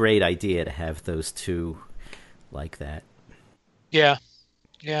 it's a great idea to have those two like that. Yeah.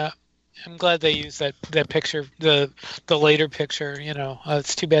 I'm glad they used that picture, the later picture.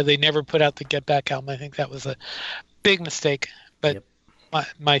 It's too bad they never put out the Get Back album. I think that was a big mistake. But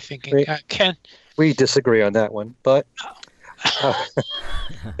my thinking, Ken, we disagree on that one. But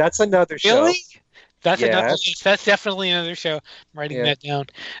that's another show. Really? That's definitely another show. I'm writing that down.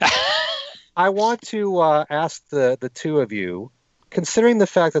 I want to ask the two of you, considering the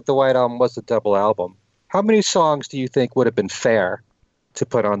fact that the White Album was a double album, how many songs do you think would have been fair to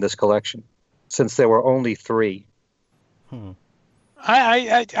put on this collection, since there were only 3?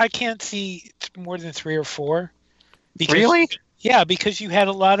 I can't see more than 3 or 4. Really? Yeah, because you had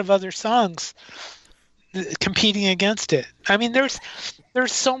a lot of other songs competing against it. I mean, there's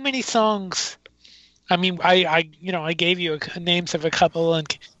so many songs. I mean, I gave you names of a couple,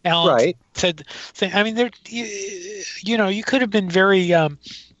 and Alan said, I mean, you could have been very, you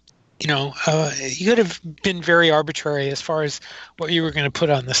could have been very arbitrary as far as what you were going to put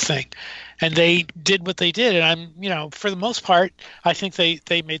on this thing, and they did what they did, and for the most part, I think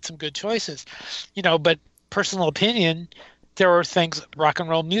they made some good choices, but personal opinion, there are things. Rock and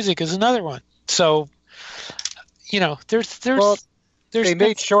roll music is another one. So, there's. They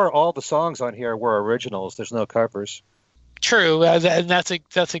made sure all the songs on here were originals. There's no covers. True, and that's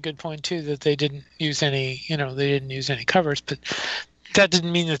a good point too. That they didn't use any, covers, but that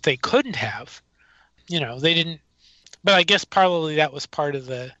didn't mean that they couldn't have. They didn't. But I guess probably that was part of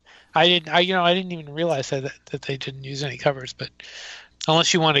the. I didn't even realize that they didn't use any covers. But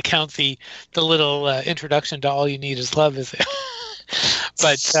unless you want to count the little introduction to "All You Need Is Love," is it?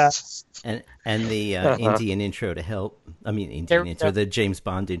 But. And the Indian intro to Help. I mean, the James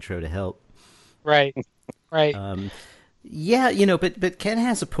Bond intro to Help. Right. Yeah, but Ken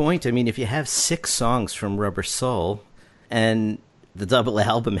has a point. I mean, if you have 6 songs from Rubber Soul, and the double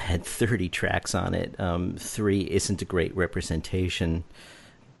album had 30 tracks on it, 3 isn't a great representation.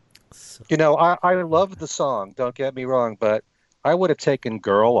 So. I love the song, don't get me wrong, but I would have taken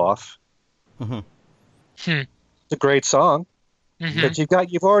Girl off. Mm-hmm. It's a great song. Mm-hmm.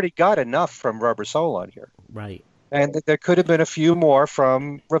 But you've already got enough from Rubber Soul on here. Right. And there could have been a few more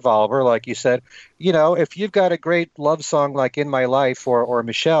from Revolver, like you said. If you've got a great love song like In My Life or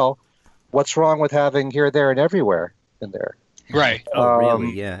Michelle, what's wrong with having Here, There, and Everywhere in there? Right. Oh,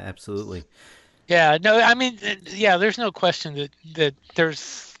 really? Yeah, absolutely. Yeah, no, I mean, there's no question that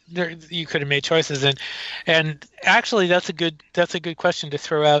you could have made choices, and actually that's a good question to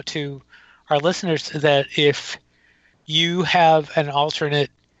throw out to our listeners, that if you have an alternate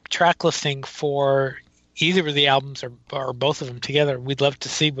track listing for either of the albums or both of them together, we'd love to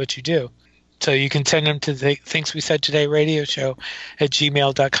see what you do. So you can send them to the Things We Said Today radio show at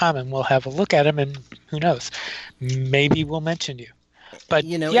gmail.com, and we'll have a look at them, and who knows, maybe we'll mention you. But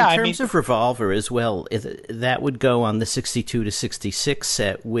in terms of Revolver as well, that would go on the 62 to 66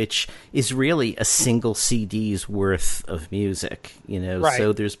 set, which is really a single CD's worth of music. Right.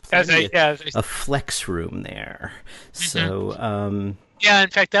 So there's plenty of flex room there. Mm-hmm. So. Yeah, in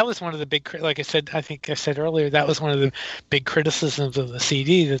fact, that was one of the big, like I think I said earlier, that was one of the big criticisms of the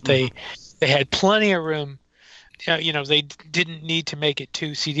CD, that they had plenty of room they didn't need to make it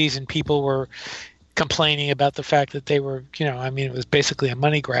 2 CDs, and people were complaining about the fact that they were, it was basically a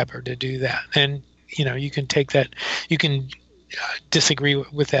money grabber to do that. And, you can take that, you can disagree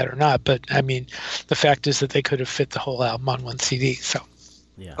with that or not, but I mean, the fact is that they could have fit the whole album on 1 CD. So,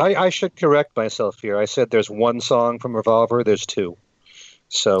 yeah, I should correct myself here. I said there's 1 song from Revolver. There's 2.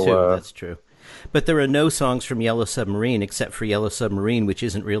 So 2, that's true. But there are no songs from Yellow Submarine except for Yellow Submarine, which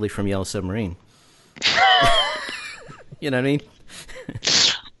isn't really from Yellow Submarine. You know what I mean?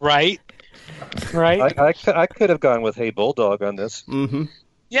 Right. I could have gone with Hey Bulldog on this. Mm-hmm.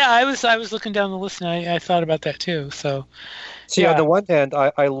 Yeah, I was looking down the list, and I thought about that too. So, see, on the one hand,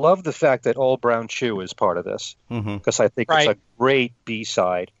 I love the fact that Old Brown Shoe is part of this, because I think it's a great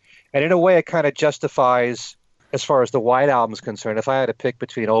B-side. And in a way, it kind of justifies, as far as the White Album is concerned, if I had to pick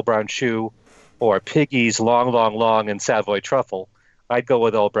between Old Brown Shoe or Piggy's Long, Long, Long and Savoy Truffle, I'd go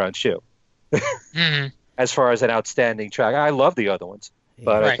with Old Brown Shoe. As far as an outstanding track. I love the other ones,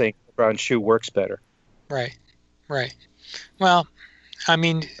 but I think Brown Shoe works better. Right. Well, I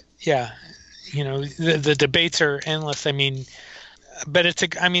mean, yeah, the debates are endless. I mean, but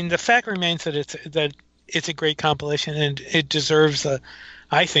the fact remains that it's a great compilation, and it deserves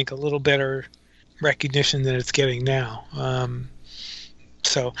I think, a little better recognition than it's getting now.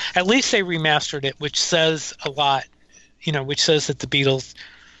 So at least they remastered it, which says a lot, which says that the Beatles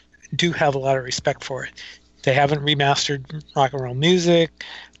do have a lot of respect for it. They haven't remastered Rock and Roll Music,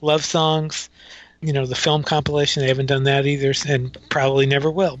 Love Songs, the film compilation. They haven't done that either, and probably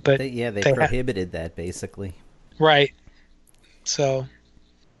never will. But they prohibited that basically. Right. So,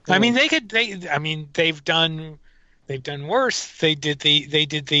 I mean, they've done worse. They did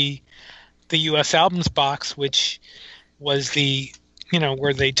the U.S. albums box, which was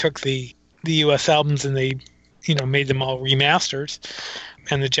where they took the U.S. albums and they made them all remasters,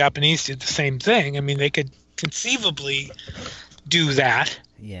 and the Japanese did the same thing. I mean, they could conceivably do that.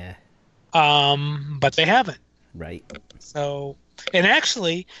 Yeah. But they haven't. Right. So, and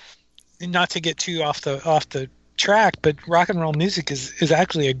actually, not to get too off the track, but Rock and Roll Music is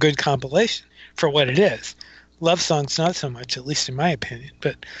actually a good compilation for what it is. Love Songs not so much, at least in my opinion.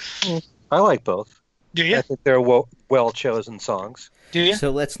 But I like both. Do you? I think they're well chosen songs. Do you?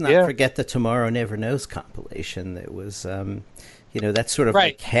 So let's not forget the Tomorrow Never Knows compilation. That was, that's sort of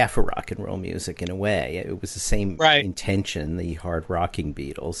like half a Rock and Roll Music in a way. It was the same intention, the hard rocking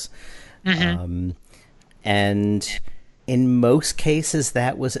Beatles. Mm-hmm. And in most cases,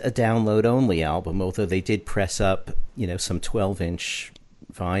 that was a download-only album, although they did press up, some 12-inch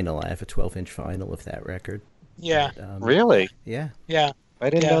vinyl. I have a 12-inch vinyl of that record. Yeah. But, really? Yeah. Yeah. I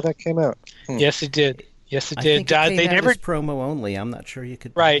didn't know that came out. Yes, it did. Yes, it I did. think it came out as promo only. I'm not sure you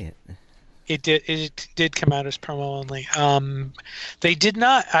could buy it. It did. It did come out as promo only. They did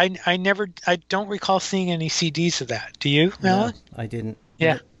not. I don't recall seeing any CDs of that. Do you, Alan? No, I didn't.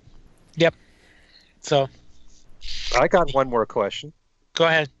 Yeah. Yep. So. I got one more question. Go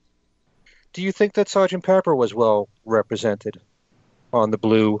ahead. Do you think that Sgt. Pepper was well represented on the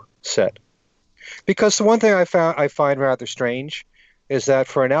Blue set? Because the one thing I find rather strange is that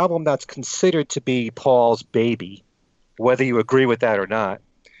for an album that's considered to be Paul's baby, whether you agree with that or not,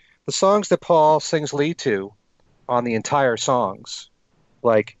 the songs that Paul sings lead to on the entire songs,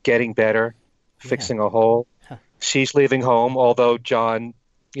 like Getting Better, Fixing a Hole, She's Leaving Home, although John,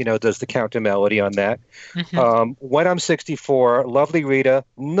 does the counter melody on that. Mm-hmm. When I'm 64, Lovely Rita,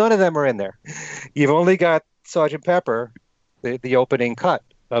 none of them are in there. You've only got Sgt. Pepper, the opening cut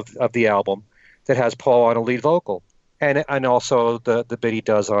of the album, that has Paul on a lead vocal, and also the bit he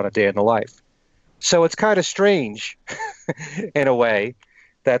does on A Day in the Life. So it's kind of strange, in a way,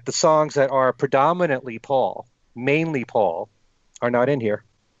 that the songs that are predominantly Paul, mainly Paul, are not in here.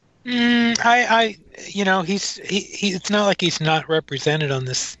 It's not like he's not represented on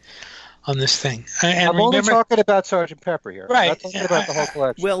this thing. I'm only talking about Sgt. Pepper here. Right. I'm not talking about the whole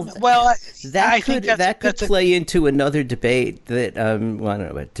collection. Well, that could play into another debate that, I don't know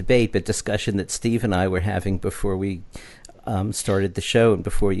about debate, but discussion that Steve and I were having before we started the show and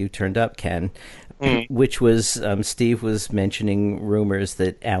before you turned up, Ken, which was Steve was mentioning rumors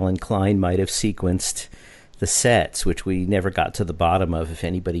that Alan Klein might have sequenced the sets, which we never got to the bottom of. If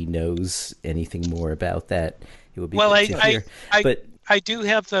anybody knows anything more about that, it would be good to hear. I do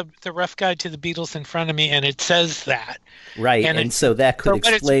have the rough guide to the Beatles in front of me, and it says that. Right, and so that could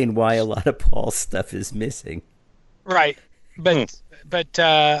explain why a lot of Paul's stuff is missing. Right, but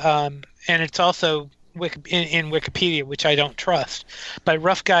and it's also in Wikipedia, which I don't trust. But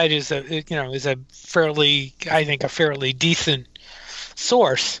Rough Guide is a fairly decent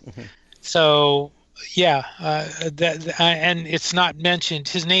source. Mm-hmm. So yeah, and it's not mentioned.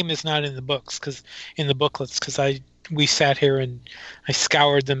 His name is not in the books because in the booklets because we sat here and I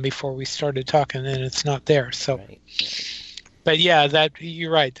scoured them before we started talking, and it's not there. So, Right. but yeah, that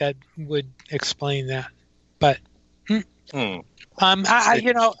you're right. That would explain that. But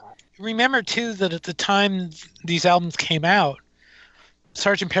remember too that at the time these albums came out,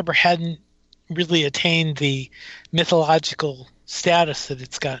 Sgt. Pepper hadn't really attained the mythological status that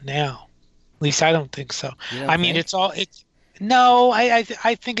it's got now. At least I don't think so. I mean, it's no. I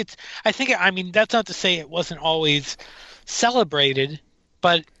think I mean, that's not to say it wasn't always celebrated,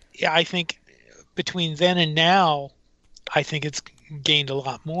 but I think between then and now, I think it's gained a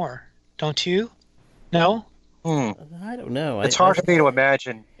lot more. Don't you? No. I don't know. It's hard for me to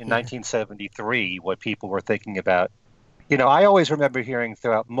imagine in 1973 what people were thinking about. You know, I always remember hearing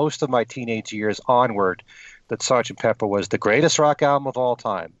throughout most of my teenage years onward that Sgt. Pepper was the greatest rock album of all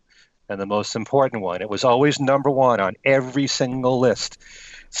time and the most important one. It was always number one on every single list.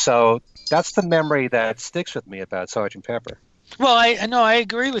 So that's the memory that sticks with me about Sgt. Pepper. Well, I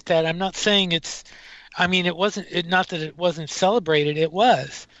agree with that. I'm not saying it's. I mean, it wasn't. Not that it wasn't celebrated. It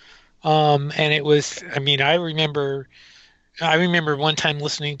was. And it was. I mean, I remember one time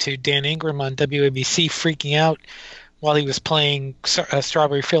listening to Dan Ingram on WABC freaking out while he was playing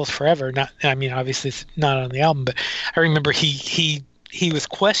Strawberry Fields Forever. Not. I mean, obviously it's not on the album, but I remember he was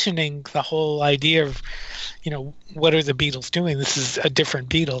questioning the whole idea of, what are the Beatles doing? This is a different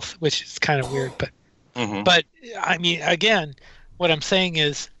Beatles, which is kind of weird. But but I mean, again, what I'm saying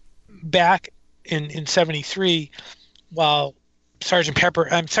is, back in '73, while Sgt.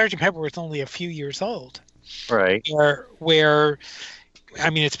 Pepper was only a few years old. Right. Where I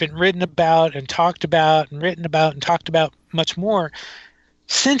mean, it's been written about and talked about and written about and talked about much more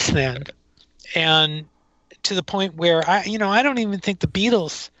since then, and to the point where I don't even think the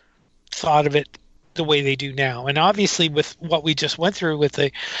Beatles thought of it the way they do now. And obviously, with what we just went through with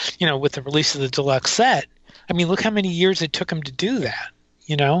the release of the deluxe set, I mean, look how many years it took them to do that.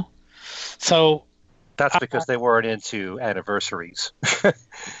 So that's because they weren't into anniversaries.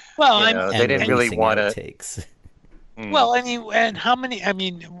 Well, they didn't really want to. Well, I mean, and how many? I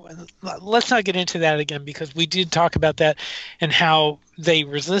mean, let's not get into that again because we did talk about that and how they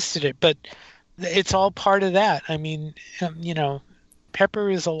resisted it, but it's all part of that. I mean, Pepper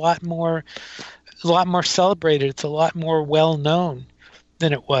is a lot more celebrated. It's a lot more well known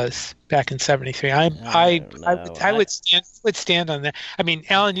than it was back in '73. I would stand on that. I mean,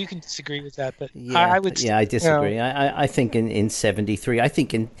 Alan, you can disagree with that, but I would. Yeah, I disagree. I think in '73, I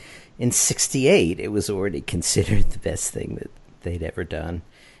think in '68, it was already considered the best thing that they'd ever done.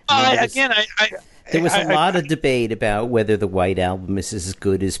 There was a lot of debate about whether the White Album is as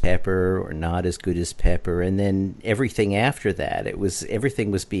good as Pepper or not as good as Pepper, and then everything after that,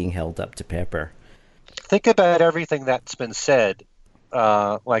 everything was being held up to Pepper. Think about everything that's been said,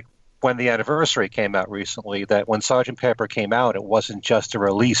 like when the anniversary came out recently, that when Sgt. Pepper came out, it wasn't just a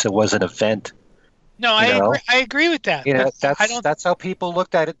release, it was an event. No, I agree with that. That's how people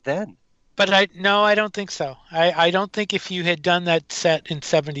looked at it then. But I don't think so. I don't think if you had done that set in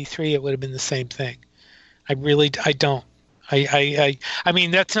 '73, it would have been the same thing. I don't. I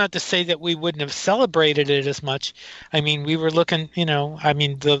mean, that's not to say that we wouldn't have celebrated it as much. I mean, we were looking, I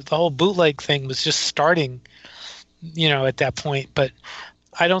mean, the whole bootleg thing was just starting, at that point. But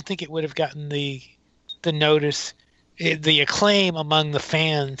I don't think it would have gotten the notice, the acclaim among the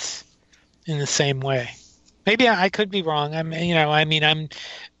fans in the same way. Maybe I could be wrong. I'm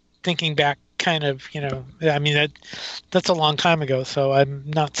thinking back kind of, I mean, that's a long time ago. So I'm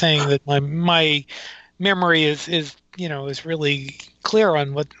not saying that my memory is really clear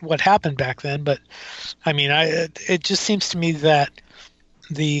on what happened back then. But I mean, it just seems to me that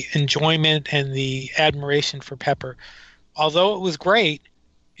the enjoyment and the admiration for Pepper, although it was great,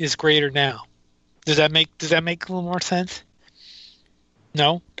 is greater now. Does that make a little more sense?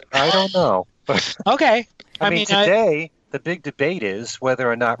 No? I don't know. Okay. I mean, today, the big debate is whether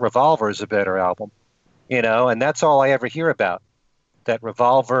or not Revolver is a better album. And that's all I ever hear about. That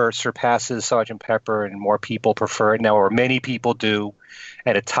Revolver surpasses Sgt. Pepper and more people prefer it now, or many people do,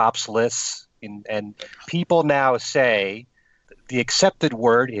 and it tops lists. And people now say the accepted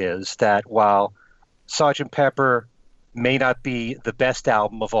word is that while Sgt. Pepper may not be the best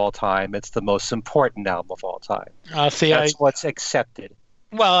album of all time, it's the most important album of all time. That's what's accepted.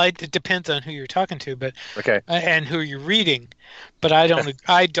 Well, it depends on who you're talking to, but okay, and who you're reading. But I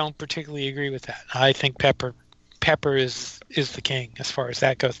don't particularly agree with that. I think Pepper is the king as far as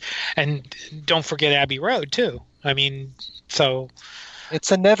that goes. And don't forget Abbey Road too. I mean, so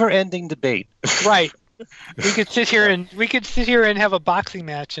it's a never-ending debate. Right. We could sit here and have a boxing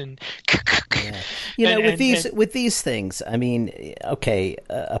match and Yeah. With these things, I mean, okay,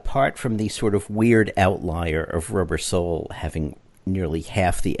 apart from the sort of weird outlier of Rubber Soul having nearly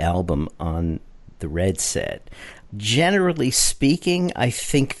half the album on the Red set, generally speaking, I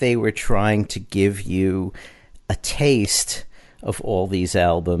think they were trying to give you a taste of all these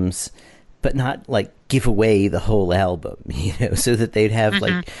albums, but not like give away the whole album, so that they'd have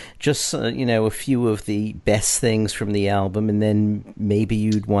like just a few of the best things from the album, and then maybe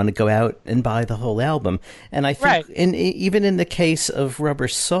you'd want to go out and buy the whole album. And I think even in the case of Rubber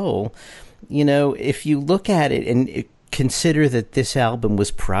Soul, if you look at it and consider that this album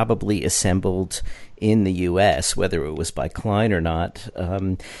was probably assembled in the U.S., whether it was by Klein or not,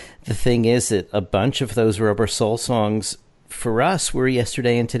 the thing is that a bunch of those Rubber Soul songs for us were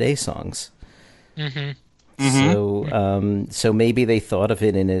Yesterday and Today songs. So maybe they thought of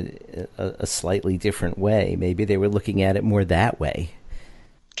it in a slightly different way. Maybe they were looking at it more that way.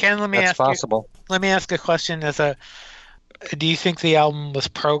 Ken, let me ask a question. Do you think the album was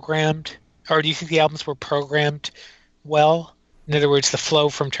programmed, or do you think the albums were programmed well? In other words, the flow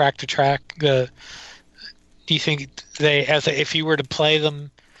from track to track. Do you think if you were to play them,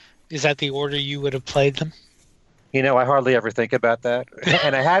 is that the order you would have played them? I hardly ever think about that,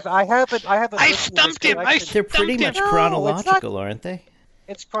 and I haven't. I stumped him. They're pretty much chronological, aren't they?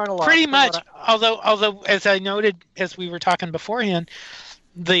 It's chronological. Pretty much. Although, as I noted as we were talking beforehand,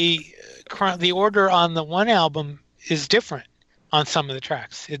 the order on the one album is different on some of the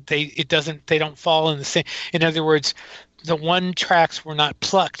tracks. They don't fall in the same. In other words, the one tracks were not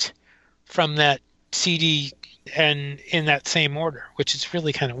plucked from that CD and in that same order, which is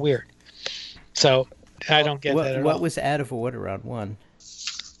really kind of weird. So. I don't get that at all. What was out of order on one?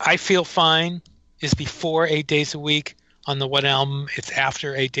 I Feel Fine is before 8 Days a Week on the one album. It's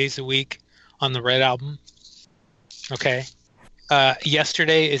after 8 Days a Week on the Red album. Okay.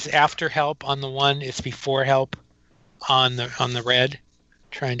 Yesterday is after Help on the one. It's before Help on the Red.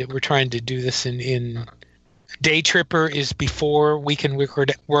 We're trying to do this in Day Tripper is before We Can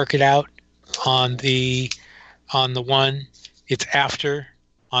Work It Out on the one. It's after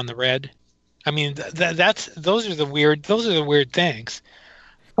on the Red. I mean, those are the weird things.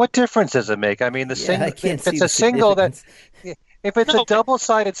 What difference does it make? I mean, if it's a single if it's a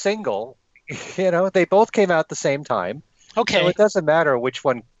double-sided single, they both came out at the same time. Okay, so it doesn't matter which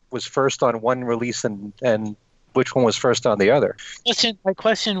one was first on one release and which one was first on the other. My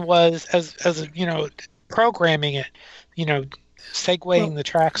question was, as programming it, segueing the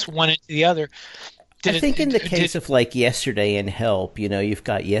tracks one into the other. I think in the case of like Yesterday and Help, you've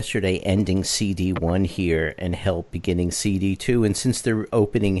got Yesterday ending CD 1 here and Help beginning CD 2. And since they're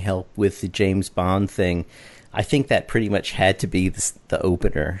opening Help with the James Bond thing, I think that pretty much had to be the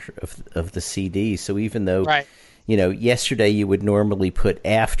opener of the CD. So even though, Yesterday you would normally put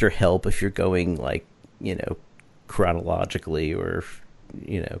after Help if you're going like, chronologically or...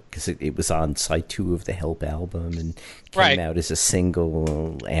 because it was on side 2 of the Help album and came out as a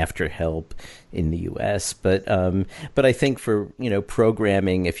single after Help in the U.S. But I think for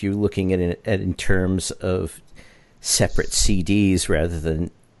programming, if you're looking at it in terms of separate CDs rather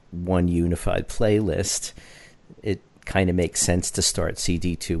than one unified playlist, it kind of makes sense to start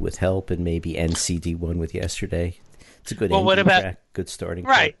CD 2 with Help and maybe end CD 1 with Yesterday. It's a good track, good starting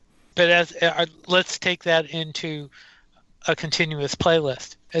point. But let's take that into a continuous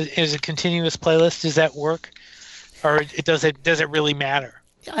playlist. Is a continuous playlist, does that work, or does it really matter?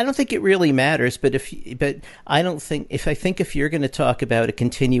 I don't think it really matters, but I think if you're going to talk about a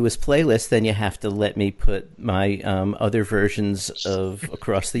continuous playlist, then you have to let me put my other versions of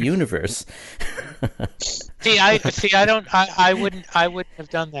Across the Universe. I wouldn't have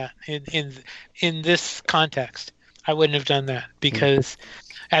done that in this context. I wouldn't have done that because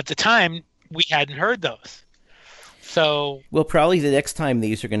at the time we hadn't heard those. So, well, probably the next time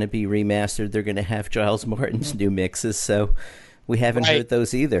these are going to be remastered, they're going to have Giles Martin's new mixes, so we haven't heard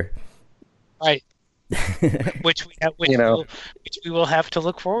those either. Right. which we will have to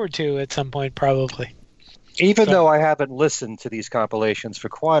look forward to at some point, probably. Even though I haven't listened to these compilations for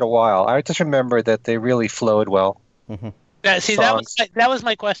quite a while, I just remember that they really flowed well. Mm-hmm. That was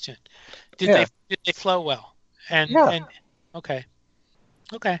my question. Did they flow well? And okay.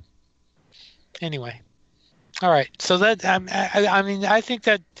 Anyway. All right, so that I think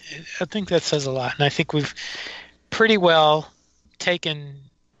that says a lot, and I think we've pretty well taken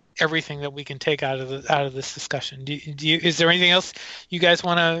everything that we can take out of this discussion. Is there anything else you guys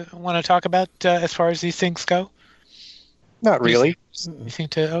want to talk about as far as these things go? Not really. You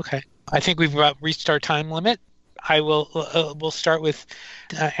think okay? I think we've reached our time limit. We'll start with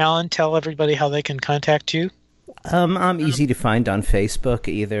Alan. Tell everybody how they can contact you. I'm easy to find on Facebook,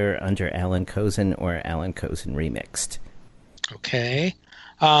 either under Alan Kozin or Alan Kozin Remixed. Okay.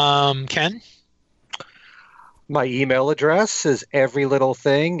 Ken? My email address is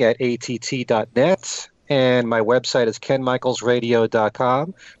everylittlething@att.net, and my website is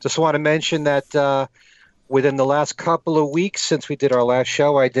kenmichaelsradio.com. Just want to mention that within the last couple of weeks since we did our last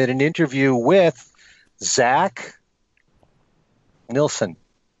show, I did an interview with Zach Nilsson,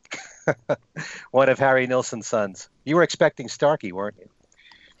 one of Harry Nilsson's sons. You were expecting Starkey, weren't you?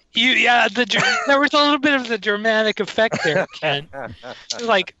 Yeah, there was a little bit of the dramatic effect there, Ken. It was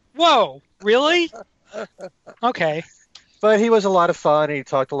like, whoa, really? Okay. But he was a lot of fun, and he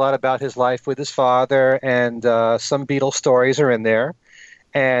talked a lot about his life with his father, and some Beatles stories are in there.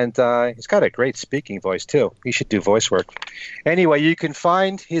 And he's got a great speaking voice, too. He should do voice work. Anyway, you can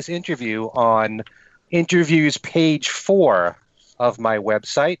find his interview on interviews page 4 of my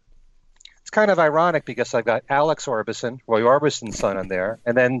website. It's kind of ironic because I've got Alex Orbison, Roy Orbison's son, on there,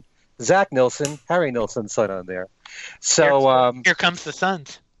 and then Zach Nilsson, Harry Nilsson's son, on there. So here comes the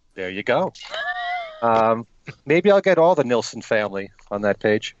sons. There you go. Maybe I'll get all the Nilsson family on that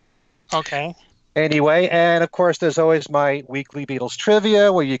page. Okay. Anyway, and of course, there's always my weekly Beatles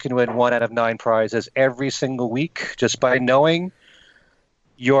trivia, where you can win 1 out of 9 prizes every single week just by knowing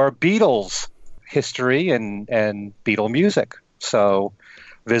your Beatles history and Beatle music. So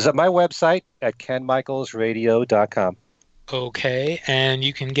visit my website at kenmichaelsradio.com. Okay, and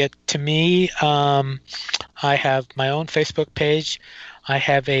you can get to me. I have my own Facebook page. I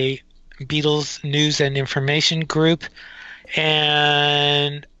have a Beatles news and information group,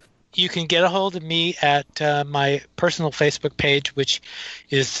 and you can get a hold of me at my personal Facebook page, which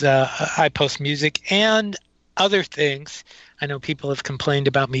is I post music and other things. I know people have complained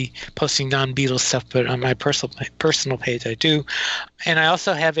about me posting non-Beatles stuff, but on my personal page I do. And I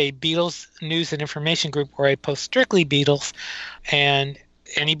also have a Beatles news and information group where I post strictly Beatles, and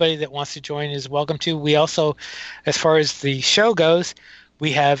anybody that wants to join is welcome to. We also, as far as the show goes,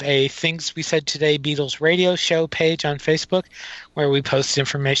 we have a Things We Said Today Beatles radio show page on Facebook where we post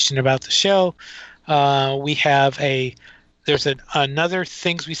information about the show. We have there's another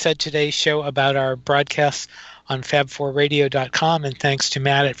Things We Said Today show about our broadcasts on fab4radio.com, and thanks to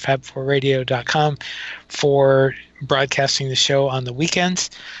Matt at fab4radio.com for broadcasting the show on the weekends.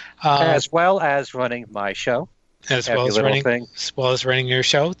 As well as running my show. As well as running your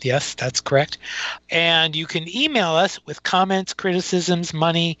show. Yes, that's correct. And you can email us with comments, criticisms,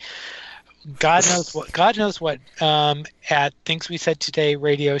 money, God knows what at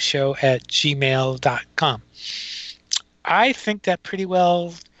thingswesaidtodayradioshow@gmail.com. I think that pretty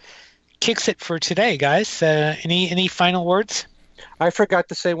well kicks it for today, guys. Any final words? I forgot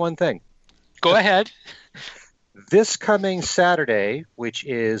to say one thing. Go ahead. This coming Saturday, which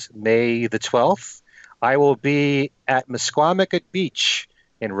is May the 12th, I will be at Musquamacut Beach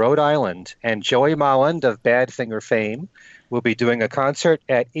in Rhode Island, and Joey Molland of Badfinger fame will be doing a concert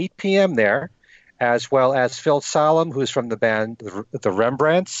at 8 p.m. there, as well as Phil Solemn, who's from the band The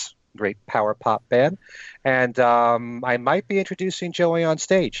Rembrandts, great power pop band. And I might be introducing Joey on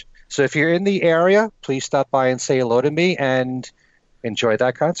stage. So if you're in the area, please stop by and say hello to me and enjoy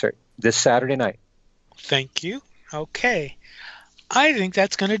that concert this Saturday night. Thank you. Okay. I think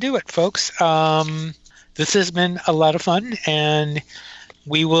that's going to do it, folks. This has been a lot of fun, and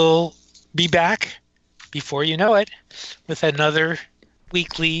we will be back before you know it with another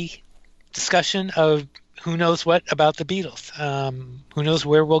weekly discussion of who knows what about the Beatles. Who knows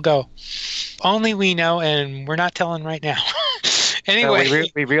where we'll go. Only we know, and we're not telling right now. Anyway. No,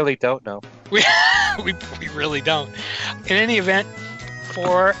 we really don't know. We really don't. In any event,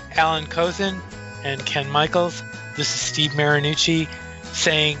 for Alan Kozin and Ken Michaels, this is Steve Marinucci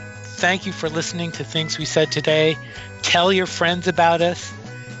saying thank you for listening to Things We Said Today. Tell your friends about us,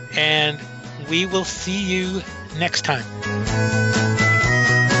 and we will see you next time.